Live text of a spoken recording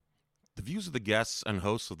The views of the guests and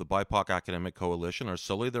hosts of the BIPOC Academic Coalition are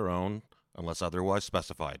solely their own, unless otherwise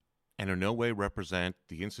specified, and in no way represent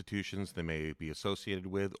the institutions they may be associated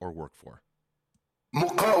with or work for.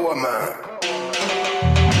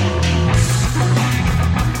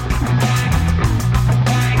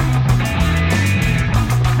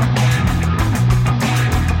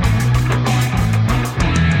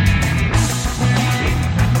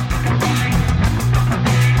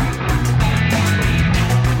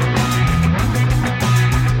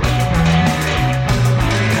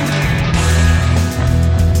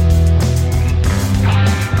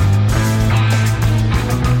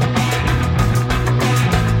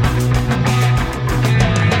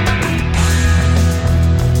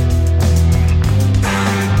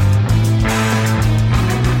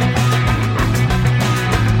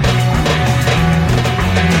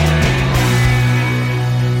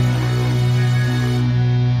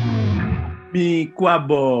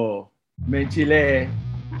 Kwabo menchile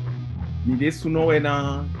mi desuno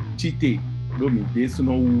ena chite lo mi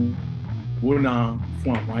desuno wona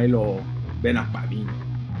fuamailo benakpabi.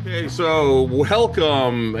 Okay, so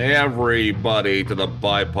welcome everybody to the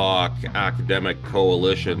BIPOC Academic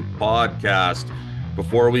Coalition podcast.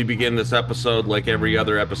 Before we begin this episode, like every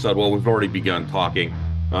other episode, well, we've already begun talking.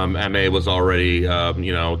 MA was already,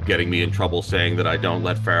 getting me in trouble saying that I don't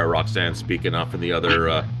let Farah Roxanne speak enough in the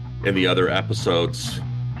other episodes.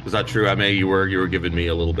 Is that true? I mean, you were giving me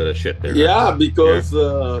a little bit of shit there. Yeah, because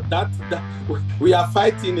that we are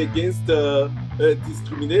fighting against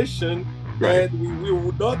discrimination, right. And we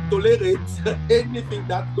would not tolerate anything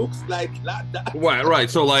that looks like that. Right.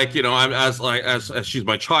 So, I'm as she's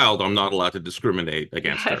my child, I'm not allowed to discriminate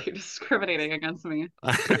against her. You're discriminating against me.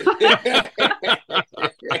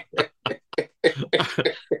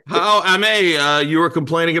 How, MA? You were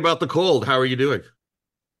complaining about the cold. How are you doing?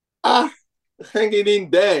 Hanging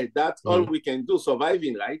in there. That's all we can do.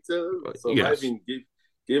 Surviving, right? Surviving. Yes.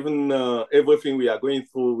 Given everything we are going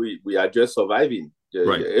through, we are just surviving.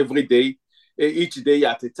 Right. Every day, each day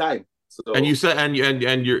at a time. So, and you said, and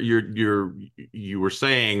you were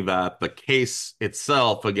saying that the case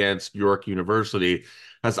itself against York University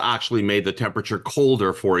has actually made the temperature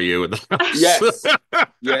colder for you in the house. Yes.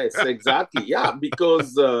 Yes, exactly. Yeah,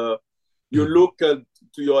 because you look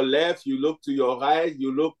to your left, you look to your right,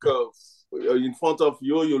 you look in front of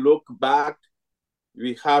you, you look back.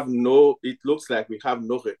 It looks like we have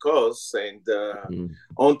no recourse, and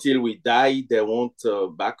until we die, they won't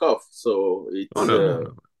back off. So it's.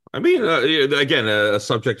 No. I mean, again, a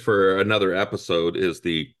subject for another episode is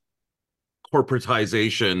the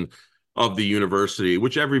corporatization of the university,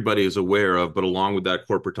 which everybody is aware of. But along with that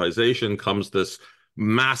corporatization comes this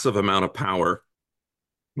massive amount of power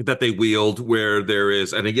that they wield, where there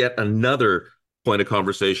is, and again, another point of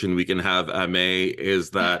conversation we can have, MA, is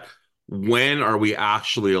that when are we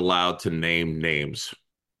actually allowed to name names?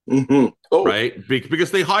 Mm-hmm. Oh. Right?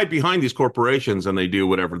 Because they hide behind these corporations and they do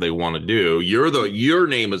whatever they want to do. Your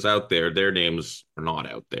name is out there, their names are not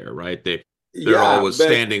out there, right? They're always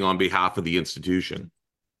standing on behalf of the institution.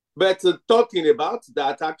 But talking about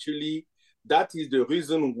that, actually, that is the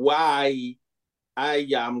reason why I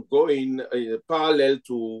am going parallel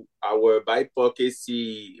to our BIPOC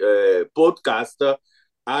AC podcast.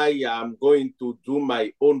 I am going to do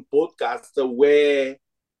my own podcast where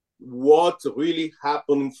what really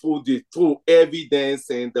happened through evidence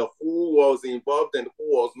and who was involved and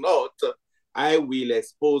who was not. I will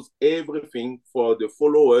expose everything for the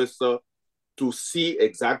followers to see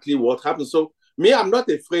exactly what happened. So me, I'm not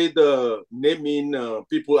afraid of naming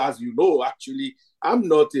people, as you know. Actually, I'm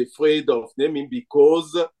not afraid of naming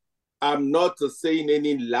because I'm not saying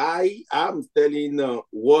any lie. I'm telling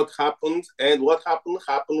what happened, and what happened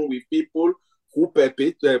with people who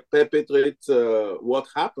perpetrate what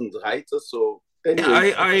happened, right? So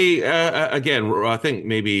anyway. I think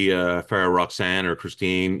maybe Farah Roxanne or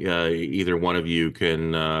Christine, either one of you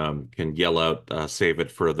can yell out, save it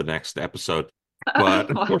for the next episode. But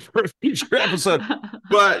or for a future episode.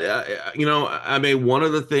 But I mean, one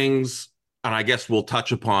of the things, and I guess we'll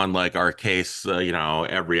touch upon like our case,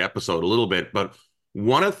 every episode a little bit. But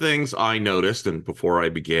one of the things I noticed, and before I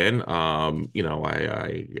begin,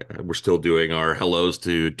 we're still doing our hellos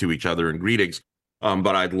to each other and greetings.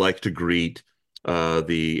 But I'd like to greet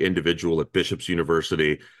the individual at Bishop's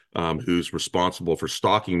University who's responsible for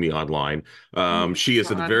stalking me online. She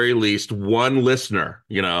is, at the very least, one listener,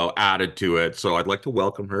 added to it. So I'd like to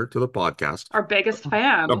welcome her to the podcast. Our biggest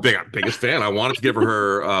fan. Biggest fan. I wanted to give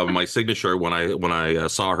her my signature when I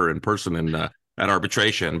saw her in person at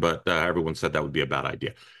arbitration, but everyone said that would be a bad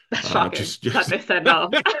idea. That's shocking that they said no.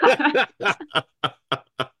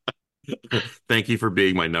 Thank you for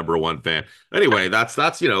being my number one fan. Anyway, that's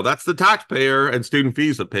the taxpayer and student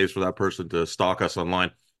fees that pays for that person to stalk us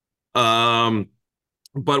online. Um,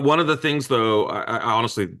 but one of the things, though, I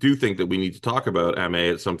honestly do think that we need to talk about MA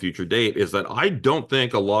at some future date is that I don't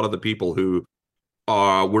think a lot of the people who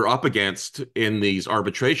we're up against in these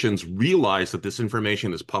arbitrations realize that this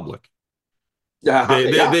information is public. Yeah,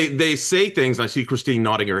 yeah. They say things. I see Christine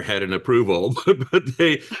nodding her head in approval, but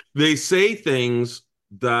they say things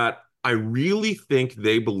that I really think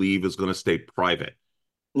they believe is going to stay private.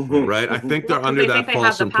 Right? I think Well, they're because under they think that they have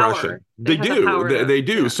false the impression. power. They have the do. power to, They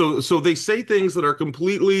do. yeah. So they say things that are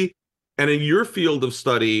completely, and in your field of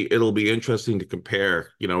study, it'll be interesting to compare,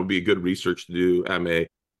 it'd be a good research to do, MA,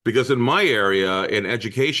 because in my area in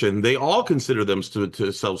education, they all consider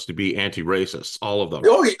themselves to be anti-racist, all of them.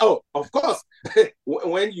 Of course.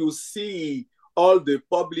 When you see all the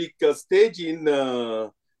public staging,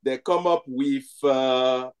 they come up with,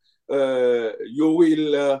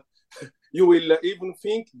 you will even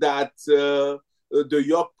think that the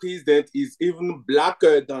York president is even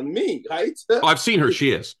blacker than me, right? Oh, I've seen her.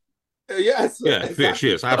 She is. Yes, Yeah, she exactly.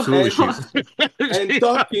 is. Absolutely, she And is. and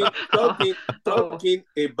talking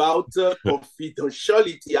about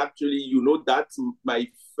confidentiality. Actually, that's my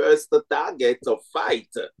first target of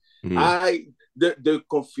fight. Mm. The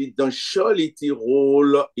confidentiality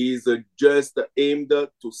role is just aimed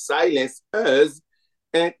to silence us.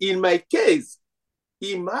 And in my case,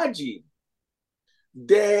 imagine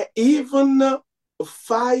they even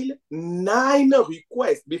file 9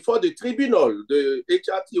 requests before the tribunal, the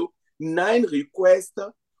HRTO, 9 requests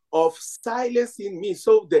of silencing me.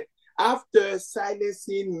 So after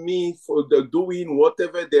silencing me for doing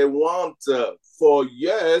whatever they want for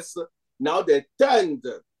years, now they turned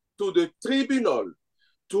to the tribunal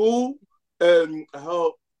to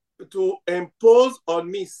impose on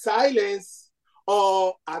me silence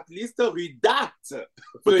or at least redact. But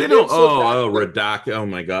they don't. Redact. Oh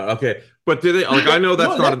my God. Okay, but do they? Like, I know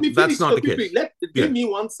that's no, let me that's finish not the quickly. case. Give me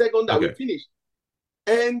 1 second. I will finish.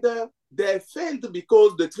 And they failed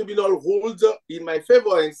because the tribunal ruled in my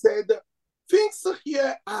favor and said things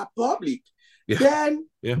here are public. Yeah. Then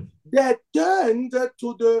they turned to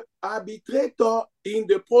the arbitrator in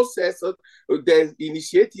the process they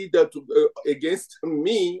initiated against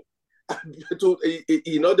me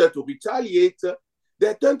in order to retaliate.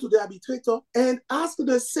 They turned to the arbitrator and asked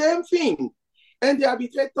the same thing. And the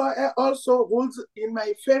arbitrator also rules in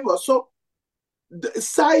my favor. So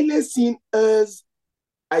silencing us,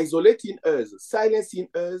 isolating us, silencing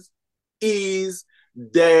us is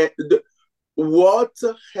what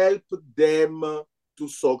helped them to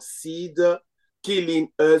succeed killing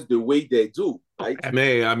us the way they do, right? I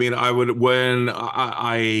mean, I would, when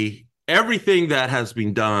I everything that has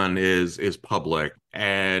been done is public,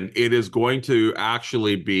 and it is going to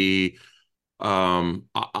actually be,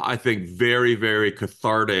 I think, very, very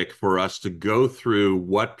cathartic for us to go through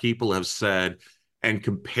what people have said and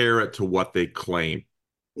compare it to what they claim.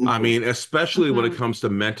 I mean, especially when it comes to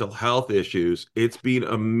mental health issues, it's been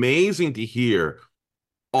amazing to hear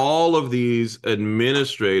all of these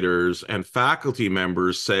administrators and faculty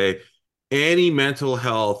members say any mental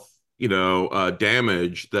health,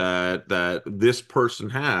 damage that this person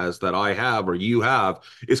has, that I have, or you have,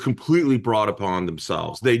 is completely brought upon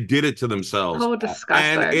themselves. They did it to themselves. Oh,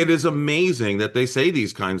 disgusting. And it is amazing that they say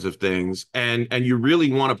these kinds of things. And you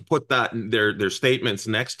really want to put that in their statements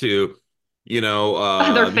next to,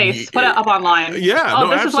 their face, put it up online. Yeah, no,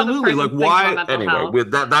 this absolutely. is what Like, this person thinks why? about mental Anyway, health.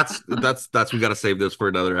 with that's we got to save this for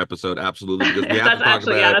another episode, absolutely, because we have That's to talk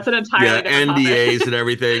actually, about that's an entirely different NDAs topic. and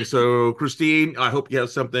everything. So, Christine, I hope you have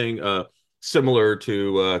something similar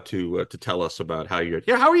to tell us about how you're.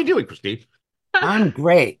 Yeah, how are you doing, Christine? I'm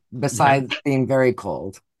great, besides being very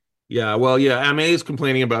cold. Yeah, well, yeah, MA is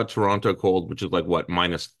complaining about Toronto cold, which is like what,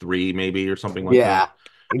 -3 maybe or something like that.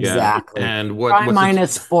 Exactly. Yeah, and Try what's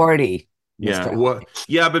minus 40. Yeah, Mr. what?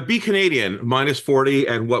 Yeah, but be Canadian, -40,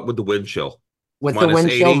 and what with the wind chill? With the wind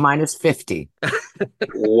chill, -80? minus 50.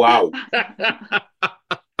 Wow.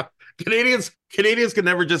 Canadians can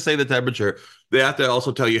never just say the temperature. They have to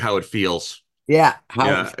also tell you how it feels. Yeah.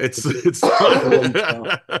 It's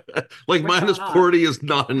not, like -40 is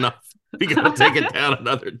not enough. You got to take it down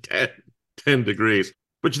another 10 degrees.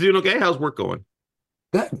 But you're doing okay? How's work going?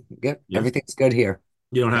 Good. Yeah. Everything's good here.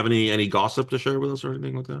 You don't have any gossip to share with us or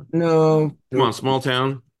anything like that? No. Come on, small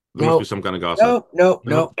town. There must be some kind of gossip.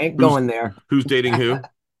 No. Ain't going there. Who's dating who?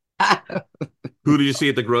 Who did you see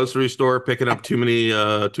at the grocery store picking up too many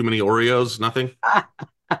Oreos? Nothing?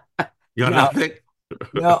 You got nothing?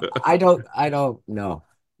 No, I don't know.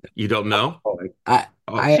 You don't know?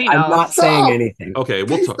 She I'm knows. not saying anything. Okay,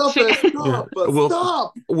 we'll talk.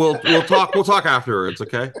 Stop. Stop. We'll talk afterwards.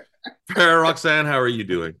 Okay. Roxanne, how are you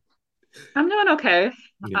doing? I'm doing okay.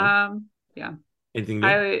 Yeah. Yeah. Anything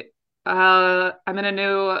new? I'm in a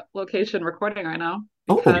new location recording right now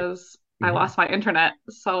Oh. because I Mhm. lost my internet.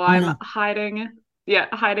 So Oh, I'm no. hiding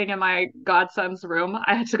in my godson's room.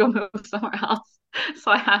 I had to go move somewhere else.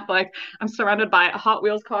 So I'm surrounded by Hot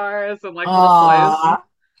Wheels cars and like little toys. Aw.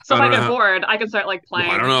 So I if I don't know get bored, I can start like well, I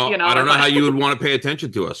playing, don't know. I don't or know how you would want to pay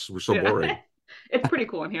attention to us. We're so yeah. boring. It's pretty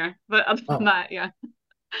cool in here. But other than Oh. that, yeah.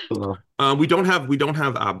 We don't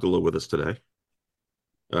have Abdullah with us today.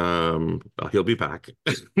 He'll be back,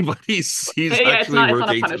 but he's Yeah, actually it's not a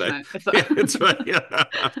working today. punishment. Yeah, it's right. Yeah.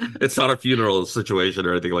 It's not a funeral situation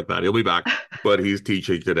or anything like that. He'll be back, but he's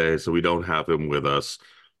teaching today, so we don't have him with us.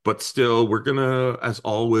 But still, we're gonna, as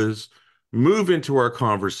always, move into our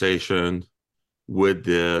conversation with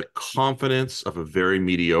the confidence of a very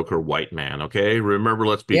mediocre white man. Okay, remember,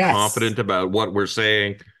 let's be Yes. confident about what we're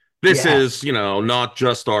saying. This Yes. is, not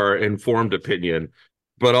just our informed opinion,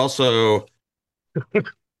 but also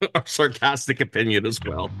our sarcastic opinion as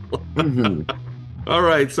well. Mhm. All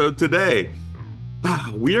right, so today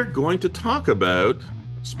we are going to talk about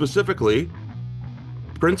specifically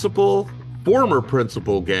former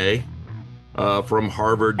principal Gay from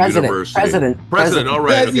Harvard University. President. All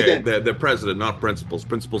right, President. okay, the president, not principals.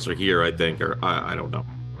 Principals are here, I think, or I don't know.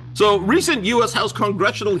 So, recent U.S. House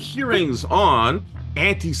congressional hearings on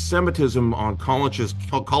anti-Semitism on college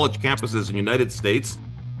campuses in the United States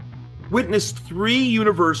witnessed 3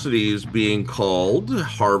 universities being called,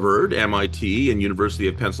 Harvard, MIT, and University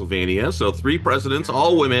of Pennsylvania. So 3 presidents,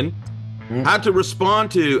 all women, had to respond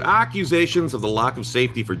to accusations of the lack of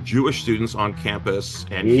safety for Jewish students on campus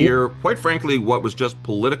and hear, quite frankly, what was just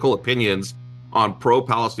political opinions on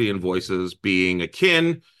pro-Palestinian voices being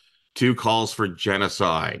akin to calls for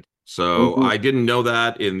genocide. So I didn't know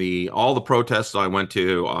that in all the protests I went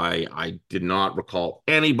to. I did not recall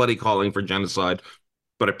anybody calling for genocide.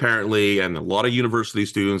 But apparently, and a lot of university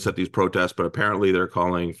students at these protests, but apparently they're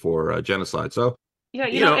calling for genocide. So, Yeah,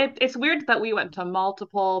 it's weird that we went to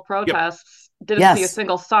multiple yep. protests, didn't see a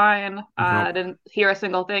single sign, didn't hear a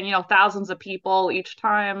single thing, thousands of people each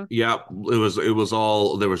time. Yeah, it was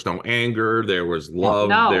all, there was no anger, there was love,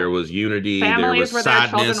 No. there was unity, there Families was were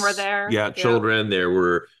sadness. there, children were there. Yeah, children, there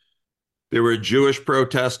were Jewish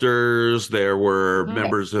protesters. There were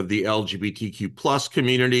members of the LGBTQ plus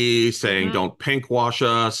community saying, "Don't pink wash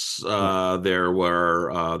us." There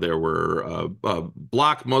were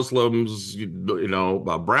Black Muslims,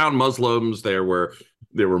 brown Muslims. Their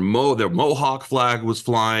Mohawk flag was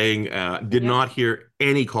flying. Did not hear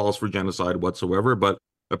any calls for genocide whatsoever. But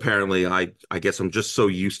apparently, I guess I'm just so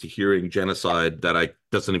used to hearing genocide that I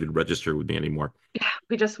doesn't even register with me anymore. Yeah,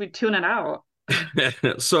 we tune it out.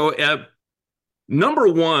 So. Number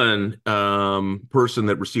one person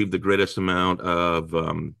that received the greatest amount of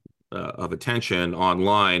attention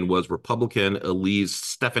online was Republican Elise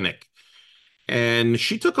Steffinik. And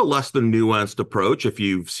she took a less than nuanced approach. If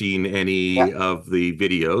you've seen any of the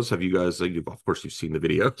videos, have you guys, of course, you've seen the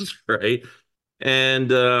videos, right?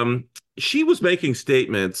 And she was making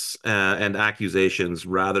statements and accusations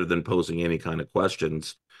rather than posing any kind of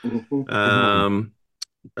questions.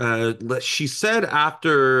 She said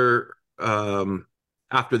after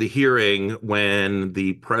the hearing, when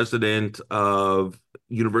the president of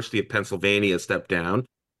University of Pennsylvania stepped down,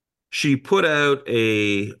 she put out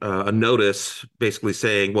a notice basically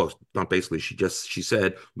saying, well, not basically, she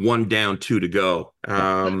said 1 down, 2 to go.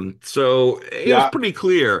 So it was pretty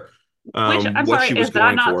clear Which, I'm what sorry, she was is that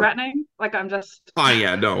going not for. threatening? Like, I'm just... Oh,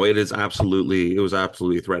 yeah, no, it was absolutely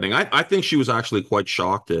threatening. I think she was actually quite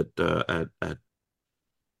shocked at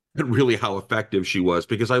really how effective she was,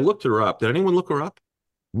 because I looked her up. Did anyone look her up?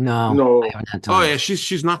 No. I haven't had time. Oh yeah,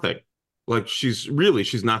 she's nothing. Like she's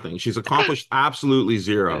nothing. She's accomplished absolutely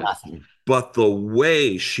zero. Nothing. But the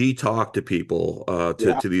way she talked to people,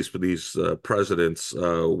 to these presidents,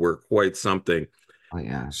 were quite something. Oh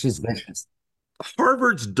yeah, she's vicious.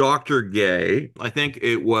 Harvard's Dr. Gay, I think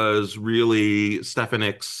it was really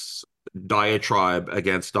Stephanik's diatribe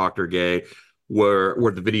against Dr. Gay were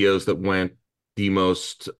the videos that went the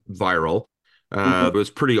most viral. It was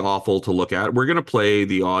pretty awful to look at. We're going to play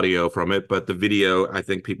the audio from it, but the video, I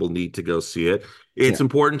think people need to go see it. It's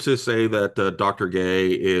important to say that Dr. Gay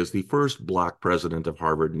is the first Black president of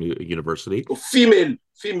Harvard University. Female,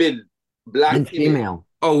 Black and female.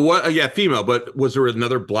 Oh, what? Yeah, female. But was there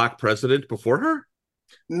another Black president before her?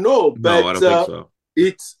 No, but no, I don't think so.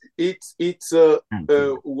 It's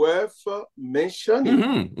worth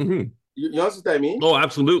mentioning. You know what I mean? Oh,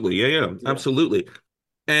 absolutely. Yeah, absolutely.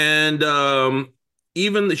 And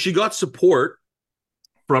even she got support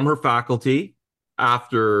from her faculty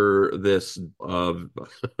after this of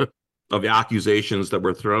the accusations that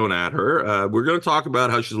were thrown at her. We're going to talk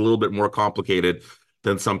about how she's a little bit more complicated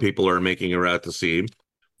than some people are making her out to seem.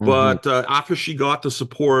 But after she got the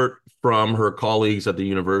support from her colleagues at the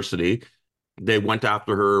university, they went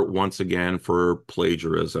after her once again for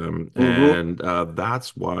plagiarism. And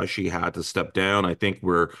that's why she had to step down. I think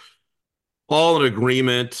we're all in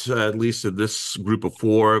agreement, at least of this group of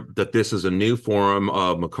four, that this is a new form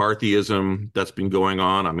of McCarthyism that's been going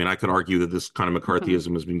on. I mean, I could argue that this kind of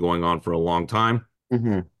McCarthyism has been going on for a long time,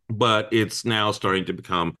 but it's now starting to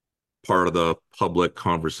become part of the public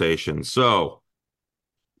conversation. So,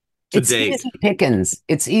 to date, easy pickings.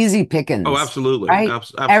 It's easy pickings. Oh, absolutely. Right?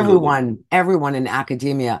 Absolutely. Everyone in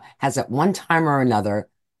academia has at one time or another,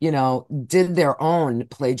 did their own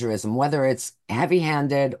plagiarism, whether it's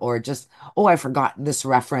heavy-handed or just, oh, I forgot this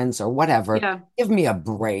reference or whatever. Yeah. Give me a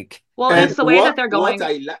break. Well, and it's the way that they're going. What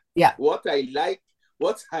I like,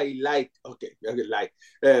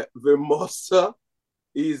 the most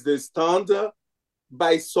is the standard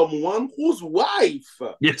by someone whose wife.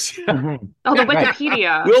 Yes. Oh, the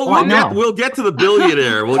Wikipedia. We'll get to the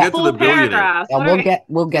billionaire. We'll get to the billionaire.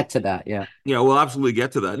 We'll get to that. Yeah. Yeah, we'll absolutely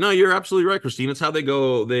get to that. No, you're absolutely right, Christine. It's how they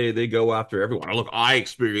go. They go after everyone. Look, I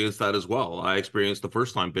experienced that as well. I experienced the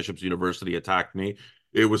first time Bishop's University attacked me.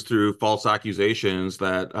 It was through false accusations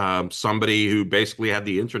that somebody who basically had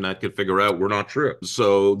the internet could figure out were not true.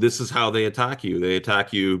 So this is how they attack you. They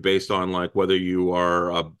attack you based on like whether you are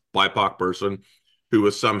a BIPOC person who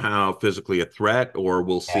is somehow physically a threat, or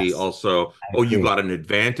we'll see also, oh, you got an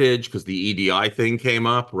advantage because the EDI thing came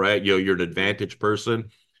up, right? You're an advantage person.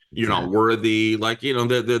 You're not worthy. Like,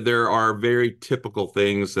 there are very typical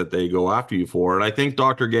things that they go after you for. And I think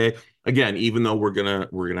Dr. Gay, again, even though we're gonna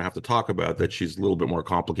have to talk about that, she's a little bit more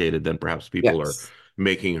complicated than perhaps people are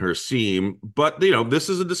making her seem. But this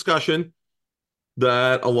is a discussion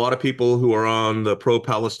that a lot of people who are on the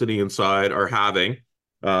pro-Palestinian side are having.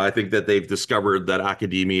 I think that they've discovered that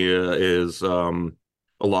academia is a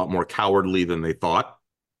lot more cowardly than they thought,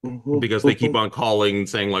 because they keep on calling,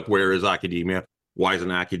 saying like, where is academia? Why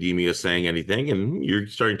isn't academia saying anything? And you're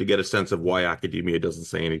starting to get a sense of why academia doesn't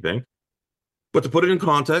say anything. But to put it in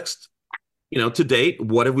context, to date,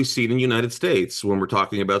 what have we seen in the United States when we're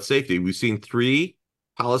talking about safety? We've seen 3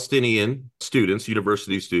 Palestinian students,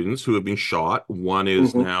 university students, who have been shot. One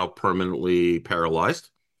is now permanently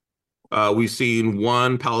paralyzed. We've seen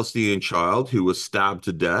 1 Palestinian child who was stabbed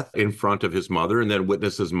to death in front of his mother and then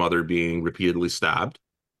witnessed his mother being repeatedly stabbed.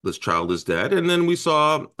 This child is dead. And then we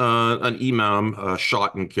saw an imam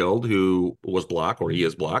shot and killed who was black, or he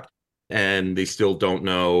is black. And they still don't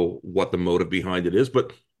know what the motive behind it is.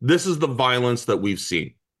 But this is the violence that we've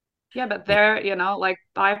seen. Yeah, but they're, like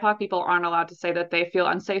BIPOC people aren't allowed to say that they feel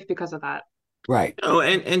unsafe because of that. Right. Oh,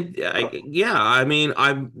 I mean,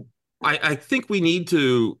 I think we need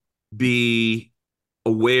to be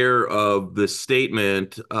aware of the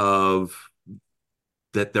statement of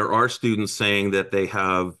that there are students saying that they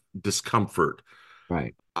have discomfort.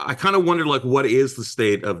 Right. I kind of wonder, like, what is the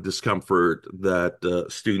state of discomfort that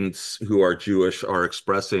students who are Jewish are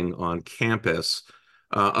expressing on campus?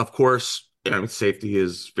 Of course, safety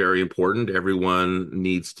is very important. Everyone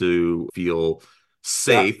needs to feel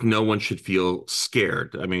safe. Yeah. No one should feel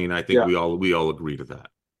scared. I mean, I think we all agree to that.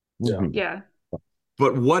 Yeah.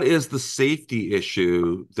 But what is the safety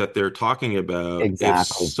issue that they're talking about if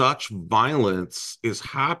such violence is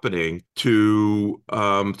happening to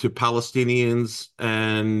Palestinians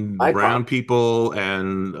and brown people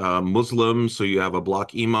and Muslims? So you have a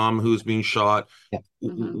black imam who's being shot. Yeah.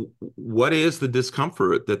 What is the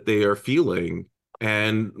discomfort that they are feeling?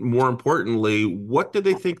 And more importantly, what do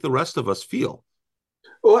they think the rest of us feel?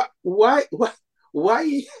 Why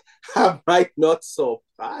am I not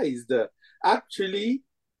surprised? Actually,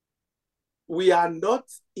 we are not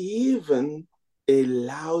even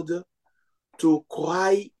allowed to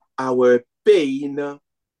cry our pain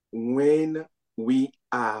when we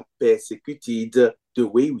are persecuted the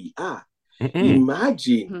way we are.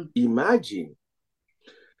 Imagine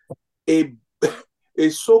a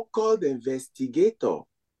so-called investigator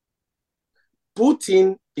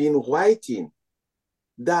putting in writing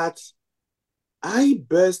that I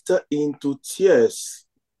burst into tears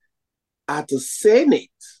at the Senate,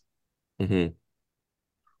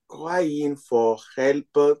 crying for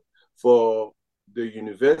help for the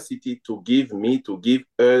university to give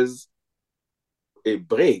us a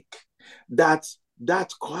break. That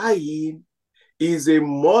crying is a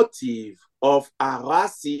motive of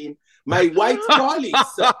harassing my white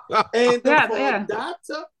colleagues. And that,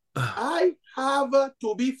 I have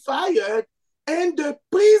to be fired. And the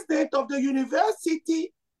president of the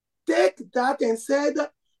university take that and said,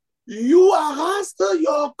 you harassed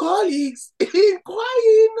your colleagues in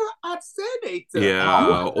crying at Senate.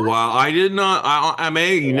 Yeah, well, I did not. I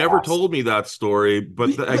mean, you never Yes. told me that story,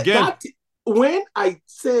 but again, that when I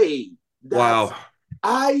say that wow.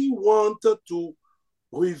 I want to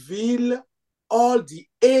reveal all the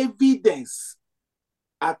evidence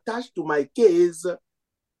attached to my case,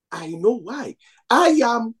 I know why. I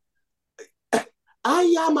am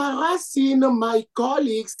harassing my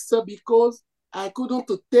colleagues because I couldn't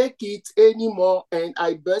take it anymore and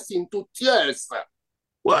I burst into tears.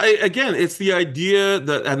 Well, again, it's the idea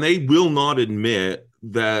that, and they will not admit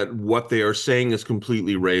that what they are saying is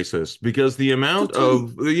completely racist, because the amount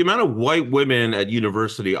of white women at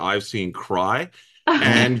university I've seen cry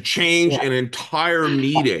and change Yeah. an entire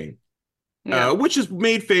meeting, Yeah. which is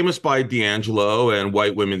made famous by D'Angelo and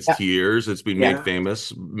White Women's Yeah. Tears. It's been Yeah.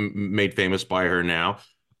 made famous by her now.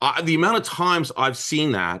 The amount of times I've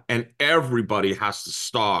seen that, and everybody has to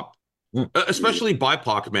stop. Especially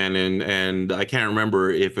BIPOC men, and I can't remember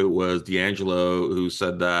if it was D'Angelo who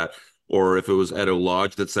said that or if it was Edo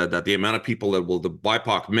Lodge that said that. The amount of people that will, the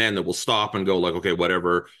BIPOC men that will stop and go like, okay,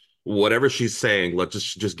 whatever she's saying,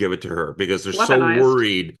 let's just give it to her, because they're so Weaponized.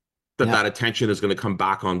 worried that Yeah. that attention is going to come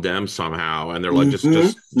back on them somehow, and they're like, just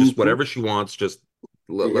whatever she wants, just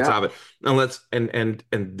let's have it, and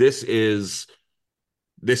this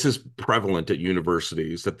is prevalent at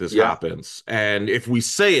universities that this happens, and if we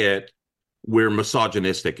say it, we're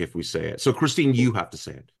misogynistic if we say it. So, Christine, you have to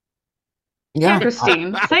say it. Yeah.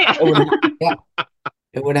 Christine, say it.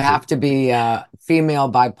 It would have to be a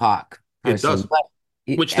female BIPOC It does, person.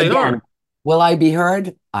 But which they again, are. will I be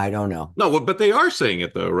heard? I don't know. No, but they are saying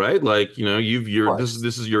it though, right? Like, Of this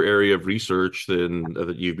course. is your area of research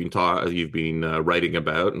that you've been writing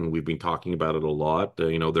about, and we've been talking about it a lot.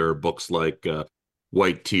 There are books like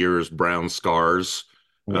White Tears, Brown Scars.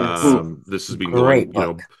 Yes. This has been Great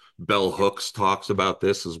going, book. Bell Hooks talks about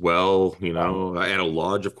this as well. Anna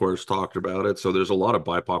Lodge, of course, talked about it. So there's a lot of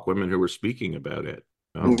BIPOC women who are speaking about it.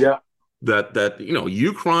 Yeah. That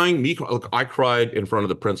you crying, me crying. Look, I cried in front of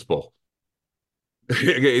the principal,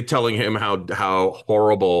 telling him how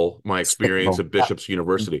horrible my experience Despicable. at Bishop's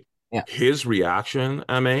University. Yeah. His reaction,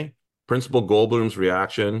 Principal Goldblum's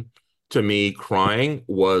reaction to me crying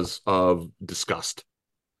was of disgust.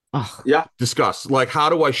 Oh, Yeah. Disgust. Like, how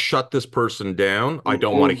do I shut this person down? I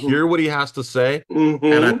don't want to hear what he has to say. And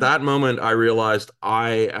at that moment, I realized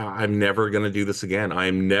I'm never going to do this again. I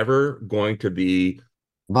am never going to be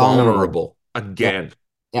vulnerable again.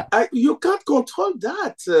 Yeah. You can't control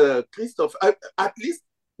that, Christophe. At least,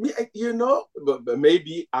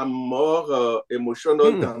 maybe I'm more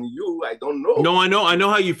emotional than you. I don't know. No, I know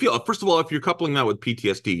how you feel. First of all, if you're coupling that with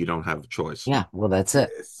PTSD, you don't have a choice. Yeah, well, that's it.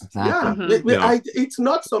 Yes. Exactly. Yeah, it's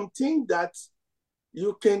not something that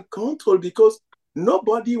you can control, because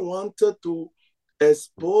nobody wanted to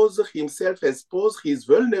expose his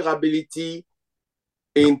vulnerability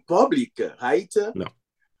in public, right? No,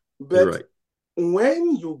 but you're right.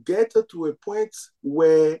 When you get to a point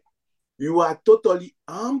where you are totally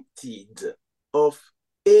emptied of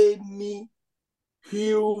any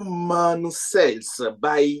human cells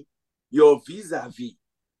by your vis-a-vis,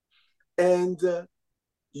 and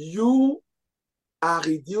you are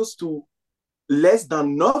reduced to less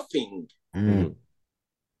than nothing,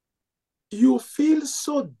 you feel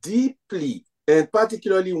so deeply, and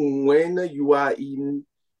particularly when you are in,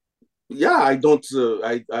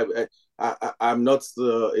 I'm not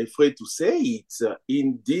afraid to say it,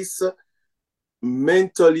 in this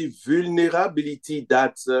mentally vulnerability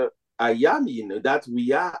that I am in, that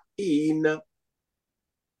we are in.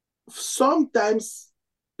 Sometimes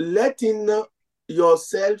letting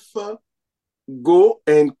yourself go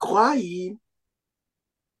and crying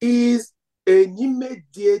is an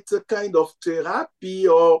immediate kind of therapy,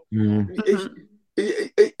 or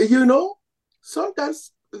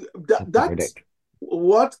sometimes that's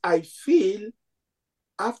what I feel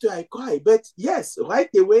after I cry. But yes, right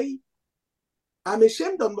away, I'm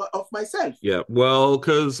ashamed of myself. Yeah, well,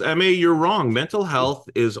 because Emma, you're wrong. Mental health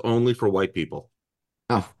is only for white people.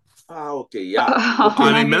 Oh. Okay, yeah.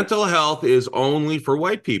 I mean, mental health is only for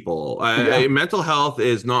white people. Mental health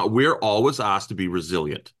is not, we're always asked to be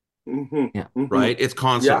resilient. Right? It's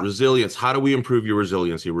constant resilience. How do we improve your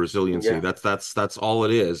resiliency? That's all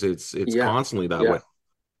it is. It's constantly that way.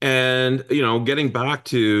 And getting back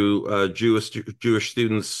to Jewish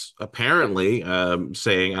students apparently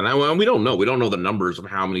saying, and we don't know the numbers of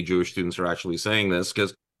how many Jewish students are actually saying this,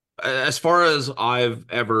 because as far as I've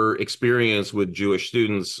ever experienced with Jewish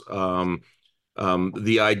students,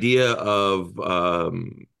 the idea of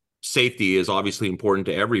safety is obviously important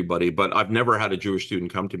to everybody, but I've never had a Jewish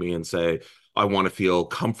student come to me and say, I want to feel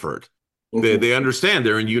comfort. They understand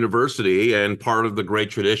they're in university, and part of the great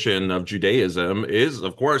tradition of Judaism is,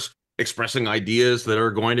 of course, expressing ideas that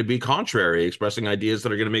are going to be contrary, expressing ideas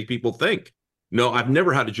that are going to make people think. No, I've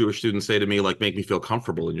never had a Jewish student say to me, like, make me feel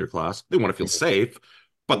comfortable in your class. They want to feel safe,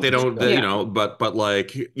 but they don't, but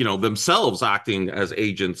like, themselves acting as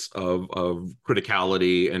agents of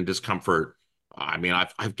criticality and discomfort. I mean,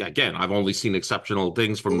 I've only seen exceptional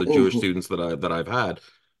things from the Jewish students that I've had.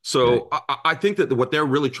 So I think that what they're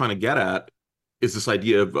really trying to get at is this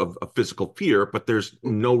idea of physical fear, but there's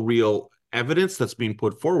no real evidence that's being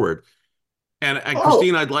put forward. And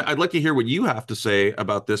Christine, I'd like to hear what you have to say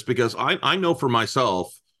about this, because I know for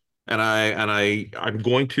myself, and I'm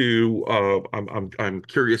going to I'm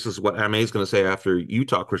curious as to what Ame is going to say after you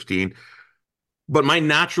talk, Christine. But my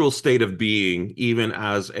natural state of being, even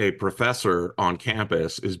as a professor on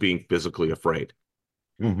campus, is being physically afraid.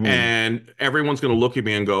 And everyone's going to look at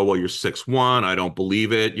me and go, well, you're 6'1". I don't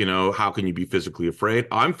believe it. How can you be physically afraid?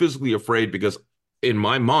 I'm physically afraid because in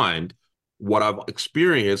my mind, what I've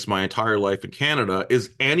experienced my entire life in Canada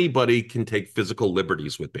is anybody can take physical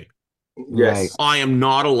liberties with me. Yes. I am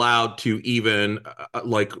not allowed to even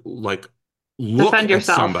like look defend at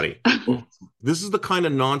yourself. Somebody. This is the kind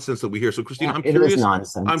of nonsense that we hear. So, Christine, I'm It curious. is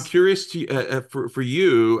nonsense. I'm curious to for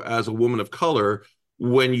you as a woman of color,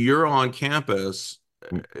 when you're on campus,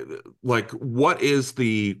 like, what is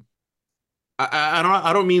the?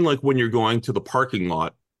 I don't mean like when you're going to the parking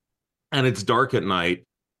lot and it's dark at night,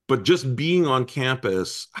 but just being on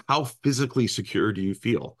campus. How physically secure do you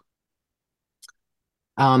feel?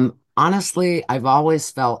 Honestly, I've always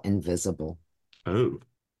felt invisible. Oh,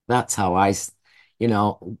 That's how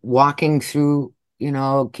walking through,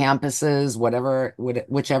 campuses,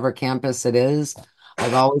 whichever campus it is,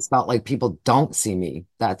 I've always felt like people don't see me.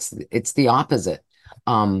 It's the opposite.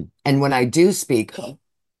 And when I do speak,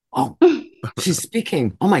 oh, she's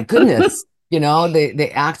speaking. Oh my goodness.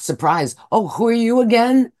 They act surprised. Oh, who are you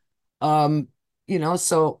again?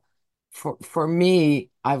 So for me,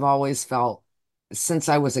 I've always felt since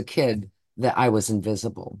I was a kid that I was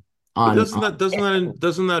invisible. but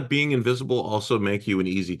doesn't that being invisible also make you an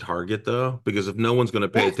easy target, though? Because if no one's going to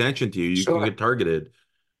pay attention to you, you can Sure. get targeted.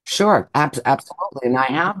 Sure, absolutely. And I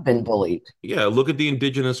have been bullied. Yeah, look at the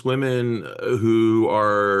indigenous women who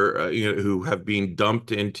are, who have been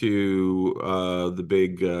dumped into the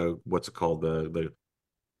big, what's it called, the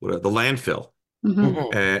landfill,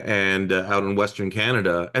 Mm-hmm. and out in Western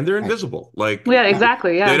Canada, and they're invisible. Like, Yeah,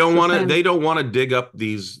 exactly. Yeah, they don't want to, same. they don't want to dig up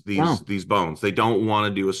these No, bones. They don't want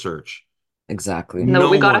to do a search. exactly. No, No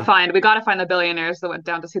we one. gotta find the billionaires that went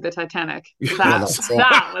down to see the Titanic. Well, that's it.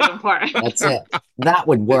 That was important. That's it. That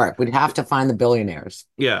would work. We'd have to find the billionaires.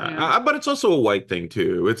 Yeah, Yeah. but it's also a white thing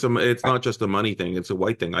too. It's Right. not just a money thing. It's a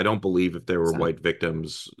white thing. I don't believe if there were So, white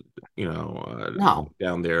victims, no,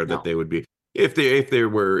 down there, that no. they would be. If they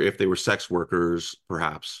were sex workers,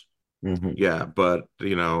 perhaps. Mhm. Yeah, but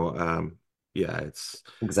yeah, it's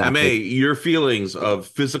Exactly. your feelings of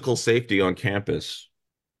physical safety on campus.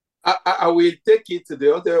 I will take it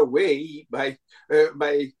the other way by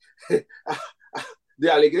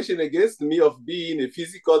the allegation against me of being a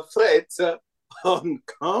physical threat on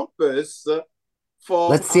campus for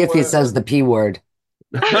Let's see if he says the P word.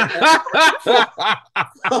 and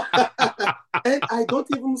I don't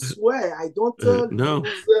even swear. I don't No.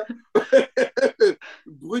 use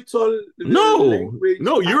brutal No, language.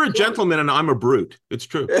 no, you're a gentleman and I'm a brute. It's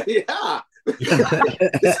true. Yeah.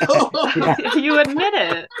 You admit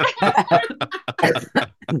it.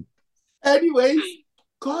 Anyways,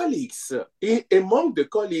 colleagues, among the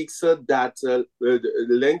colleagues that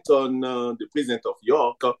Langton, the president of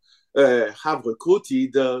York, have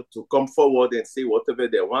recruited to come forward and say whatever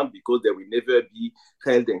they want because they will never be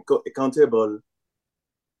held accountable.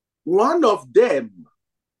 One of them,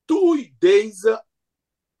 2 days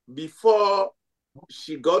before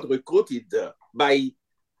she got recruited by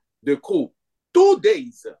the crew, 2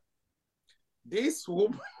 days, this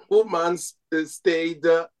woman stayed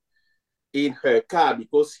in her car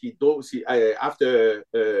because after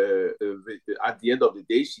at the end of the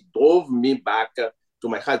day, she drove me back to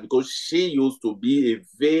my house because she used to be a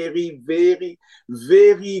very, very,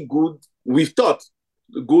 very good, we thought,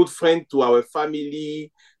 good friend to our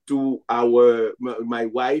family, to my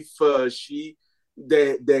wife.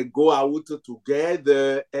 They go out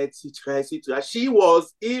together, etc., etc. She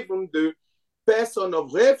was even the person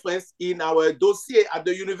of reference in our dossier at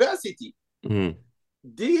the university. Mm.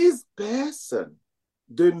 This person,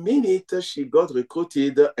 the minute she got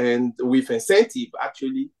recruited and with incentive,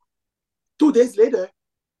 actually, 2 days later,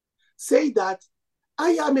 say that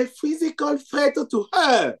I am a physical threat to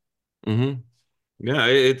her. Mm-hmm. Yeah,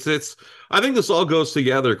 it's I think this all goes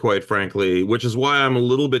together, quite frankly, which is why I'm a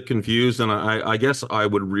little bit confused. And I guess I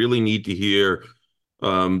would really need to hear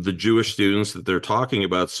the Jewish students that they're talking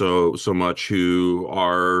about so much who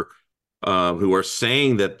are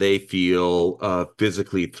saying that they feel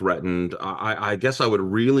physically threatened. I guess I would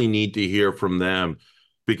really need to hear from them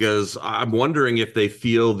because I'm wondering if they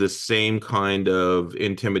feel this same kind of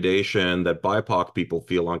intimidation that BIPOC people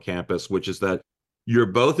feel on campus, which is that you're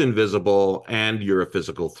both invisible and you're a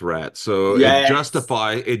physical threat. So Yes.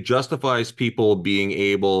 it justifies people being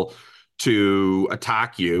able to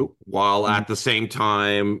attack you while at the same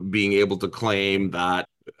time being able to claim that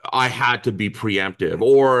I had to be preemptive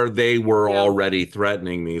or they were already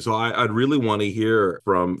threatening me. So I'd really want to hear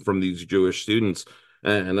from these Jewish students,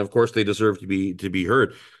 and of course they deserve to be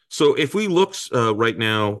heard. So if we look right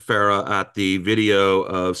now, Farah, at the video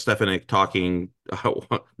of Steffinik talking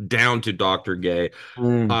down to Dr. Gay,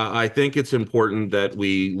 I think it's important that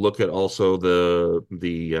we look at also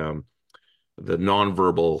the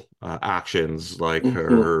nonverbal actions like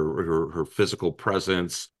her physical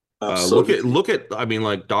presence. Absolutely. Look at I mean,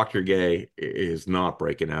 like Dr. Gay is not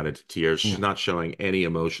breaking out into tears. She's not showing any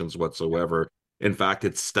emotions whatsoever. In fact,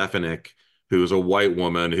 it's Stefanik, who is a white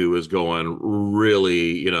woman who is going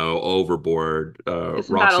really, overboard. Isn't that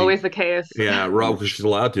Roxy, always the case? yeah, because she's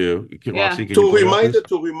allowed to. Roxy, can you To pull it up,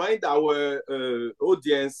 please? remind our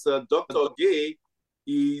audience, Dr. Gay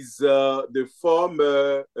is the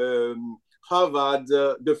former Harvard,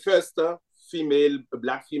 the first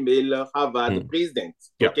black female Harvard president.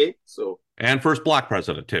 Yep. Okay, so and first black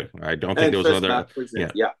president too. I don't think there was other. Black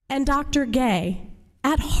president. Yeah. And Dr. Gay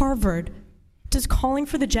at Harvard, does calling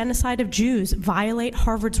for the genocide of Jews violate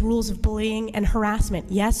Harvard's rules of bullying and harassment?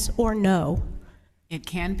 Yes or no? It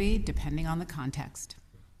can be, depending on the context.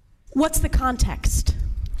 What's the context?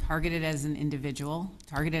 Targeted as an individual,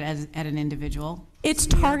 targeted at an individual. It's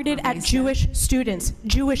targeted at Jewish students,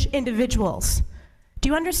 Jewish individuals. Do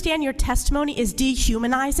you understand your testimony is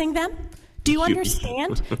dehumanizing them? Do you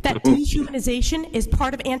understand that dehumanization is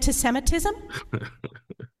part of anti-Semitism?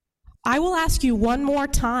 I will ask you one more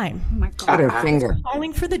time. Oh my God. Her finger.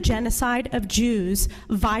 Calling for the genocide of Jews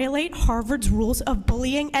violate Harvard's rules of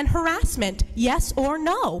bullying and harassment? Yes or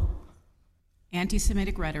no?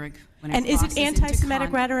 Anti-Semitic rhetoric. And is it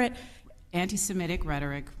anti-Semitic rhetoric? Anti-Semitic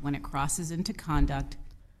rhetoric, when it crosses into conduct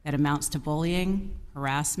that amounts to bullying,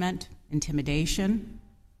 harassment, intimidation,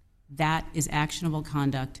 that is actionable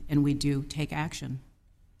conduct, and we do take action.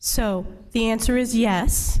 So the answer is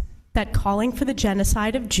yes, that calling for the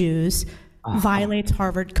genocide of Jews violates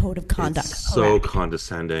Harvard Code of Conduct. It's so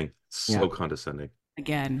condescending. So condescending.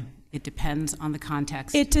 Again, it depends on the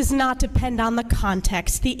context. It does not depend on the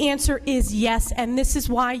context. The answer is yes, and this is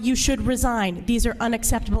why you should resign. These are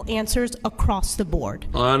unacceptable answers across the board.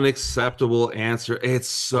 Unacceptable answer. It's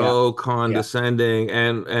so condescending.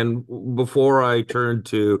 And before I turn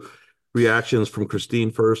to reactions from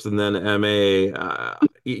Christine first and then MA,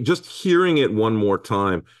 just hearing it one more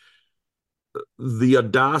time, the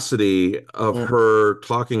audacity of her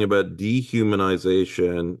talking about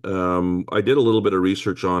dehumanization. I did a little bit of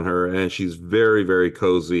research on her, and she's very, very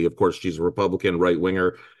cozy. Of course, she's a Republican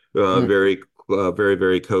right-winger, very,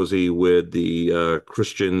 very cozy with the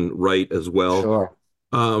Christian right as well. Sure.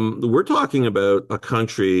 We're talking about a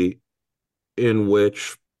country in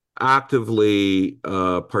which actively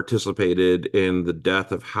participated in the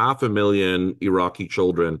death of 500,000 Iraqi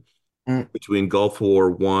children between Gulf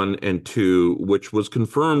War I and II, which was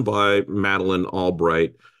confirmed by Madeleine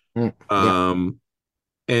Albright. And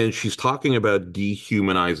she's talking about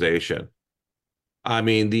dehumanization. I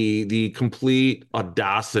mean, the complete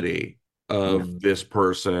audacity of this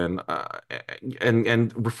person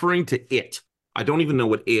and referring to it. I don't even know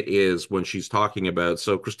what it is when she's talking about.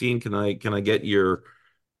 So, Christine, can I get your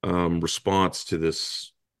response to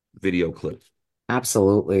this video clip?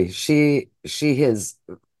 Absolutely. She is,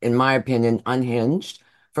 in my opinion, unhinged.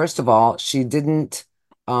 First of all, she didn't,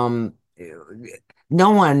 no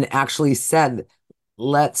one actually said,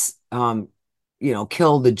 let's,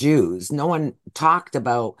 kill the Jews. No one talked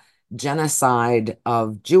about genocide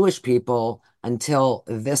of Jewish people until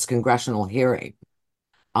this congressional hearing.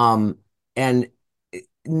 And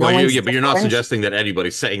but you're not suggesting that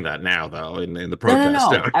anybody's saying that now, though, in the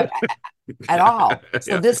protest. No. At all.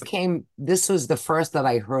 So this was the first that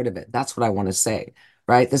I heard of it. That's what I want to say,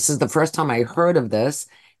 right? This is the first time I heard of this.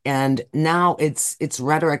 And now it's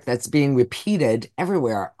rhetoric that's being repeated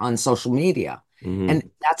everywhere on social media. And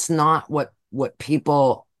that's not what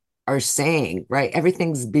people are saying, right?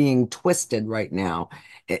 Everything's being twisted right now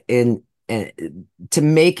to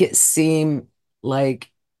make it seem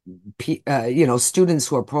like students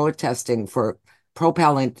who are protesting for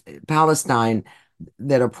pro-Palestine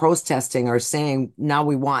that are protesting are saying now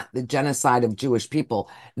we want the genocide of Jewish people.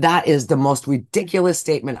 That is the most ridiculous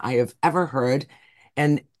statement I have ever heard.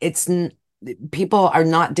 And people are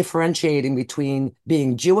not differentiating between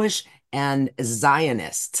being Jewish and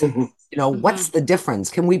Zionist. What's the difference?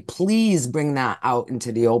 Can we please bring that out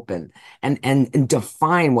into the open and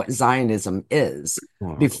define what Zionism is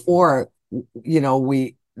before,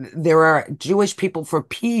 there are Jewish people for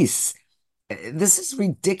peace. This is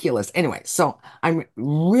ridiculous. Anyway, so I'm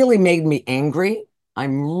really made me angry.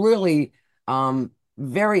 I'm really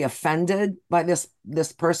very offended by this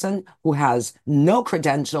person who has no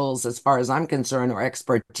credentials as far as I'm concerned or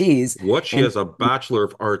expertise. She has a Bachelor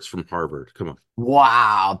of Arts from Harvard. Come on.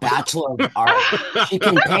 Wow, Bachelor of Arts. She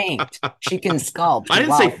can paint. She can sculpt. I didn't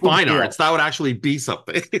Wow, say fine arts. That would actually be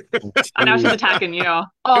something. Oh, now she's attacking you.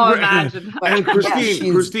 Oh, imagine. And Christine,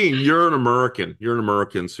 Yeah, Christine, you're an American. You're an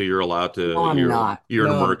American, so you're allowed to. No, I'm not. You're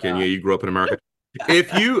No, an I'm American. not. Yeah, you grew up in America.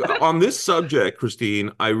 If you on this subject,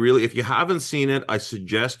 Christine, if you haven't seen it, I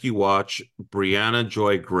suggest you watch Brianna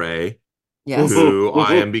Joy Gray, Yes. who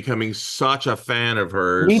I am becoming such a fan of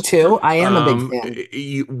hers. Me too. I am a big fan.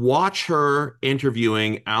 You watch her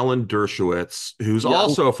interviewing Alan Dershowitz, who's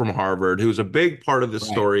also from Harvard, who's a big part of this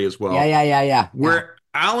story as well. Yeah. Where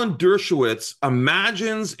Alan Dershowitz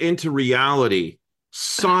imagines into reality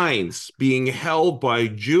signs being held by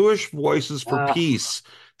Jewish Voices for Peace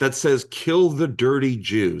that says "Kill the dirty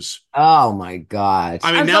Jews." Oh my God!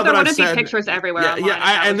 I mean, And now so there that I've wouldn't be said, pictures everywhere.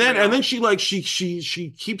 and then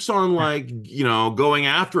she keeps on going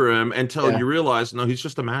after him until you realize no, he's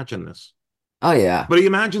just imagined this. Oh yeah, but he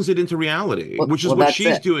imagines it into reality, which is what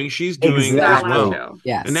she's doing. She's doing as well.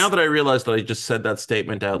 Yes. And now that I realize that I just said that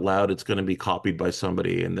statement out loud, it's going to be copied by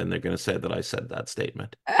somebody, and then they're going to say that I said that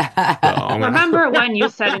statement. Remember when you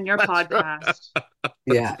said in your podcast?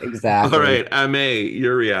 Yeah, exactly. All right, Ame,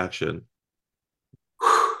 your reaction.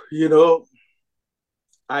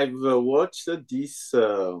 I've watched this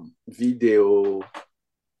video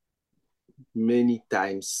many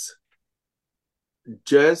times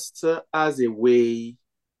just as a way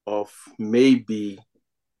of maybe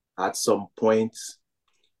at some point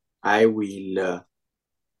I will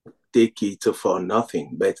take it for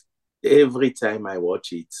nothing. But every time I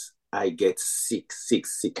watch it, I get sick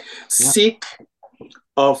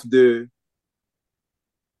of the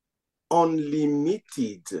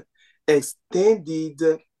unlimited, extended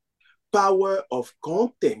power of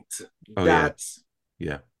content that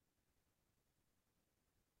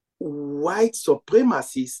white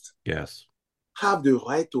supremacists have the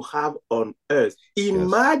right to have on earth.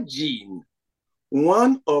 Imagine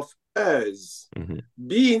one of us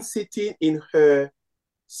being sitting in her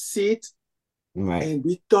seat and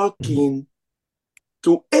be talking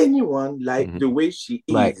to anyone like the way she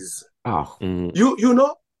is. You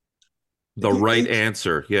know? The right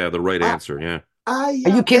answer. Yeah, the right answer. Yeah. Are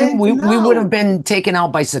you kidding? We would have been taken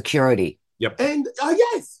out by security. Yep. And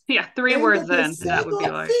yes. Yeah, 3 words in. That would be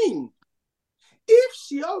like. If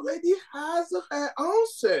she already has her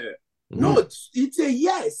answer, no, it's a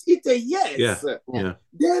yes. It's a yes. Yeah.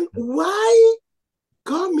 Then why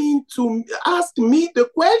coming to ask me the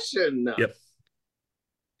question? Yep.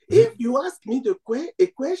 If you ask me a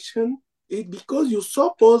question, it's because you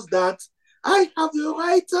suppose that I have the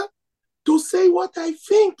right to say what I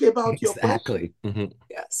think about your question.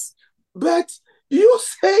 Yes. But you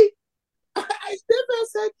say, I never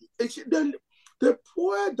said, the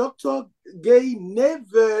poor Dr. Gay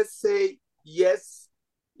never say yes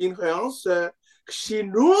in her answer. She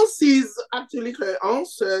nuances actually her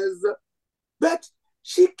answers, but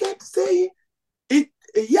she kept saying it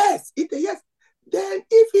yes, it a yes. Then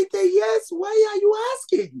if it's a yes, why are you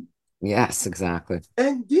asking? Yes, exactly.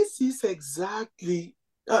 And this is exactly,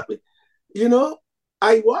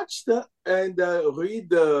 I watched and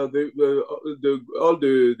read all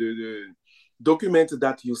the documents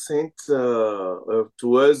that you sent to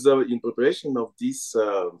us in preparation of this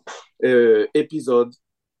episode.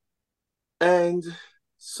 And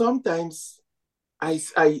sometimes I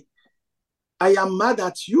am mad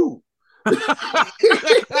at you.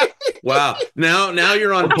 Wow. Now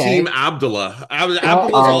you're on Team Abdullah.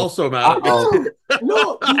 Abdullah's also mad at me.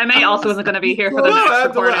 No. MA also isn't going to be here for the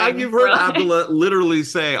next recording. You've heard Abdullah literally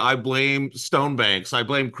say, I blame Stonebanks. I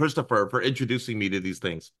blame Christopher for introducing me to these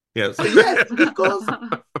things. Yes. Yes, because,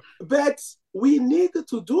 but we need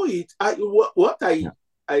to do it. What I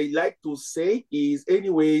like to say is,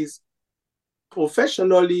 anyways,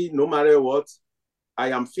 professionally, no matter what, I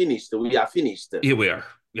am finished. We are finished. Here we are.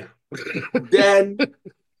 Yeah. Then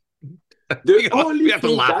The We have to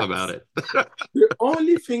laugh about it. The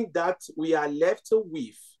only thing that we are left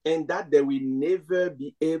with, and that they will never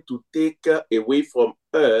be able to take away from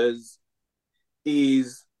us,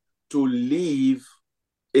 is to leave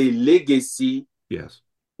a legacy. Yes.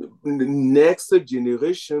 Next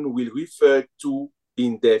generation will refer to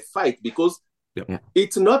in their fight, because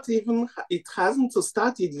it's not even, it hasn't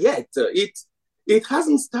started yet. It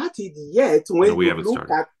hasn't started yet. When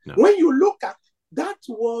you look at that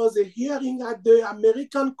was a hearing at the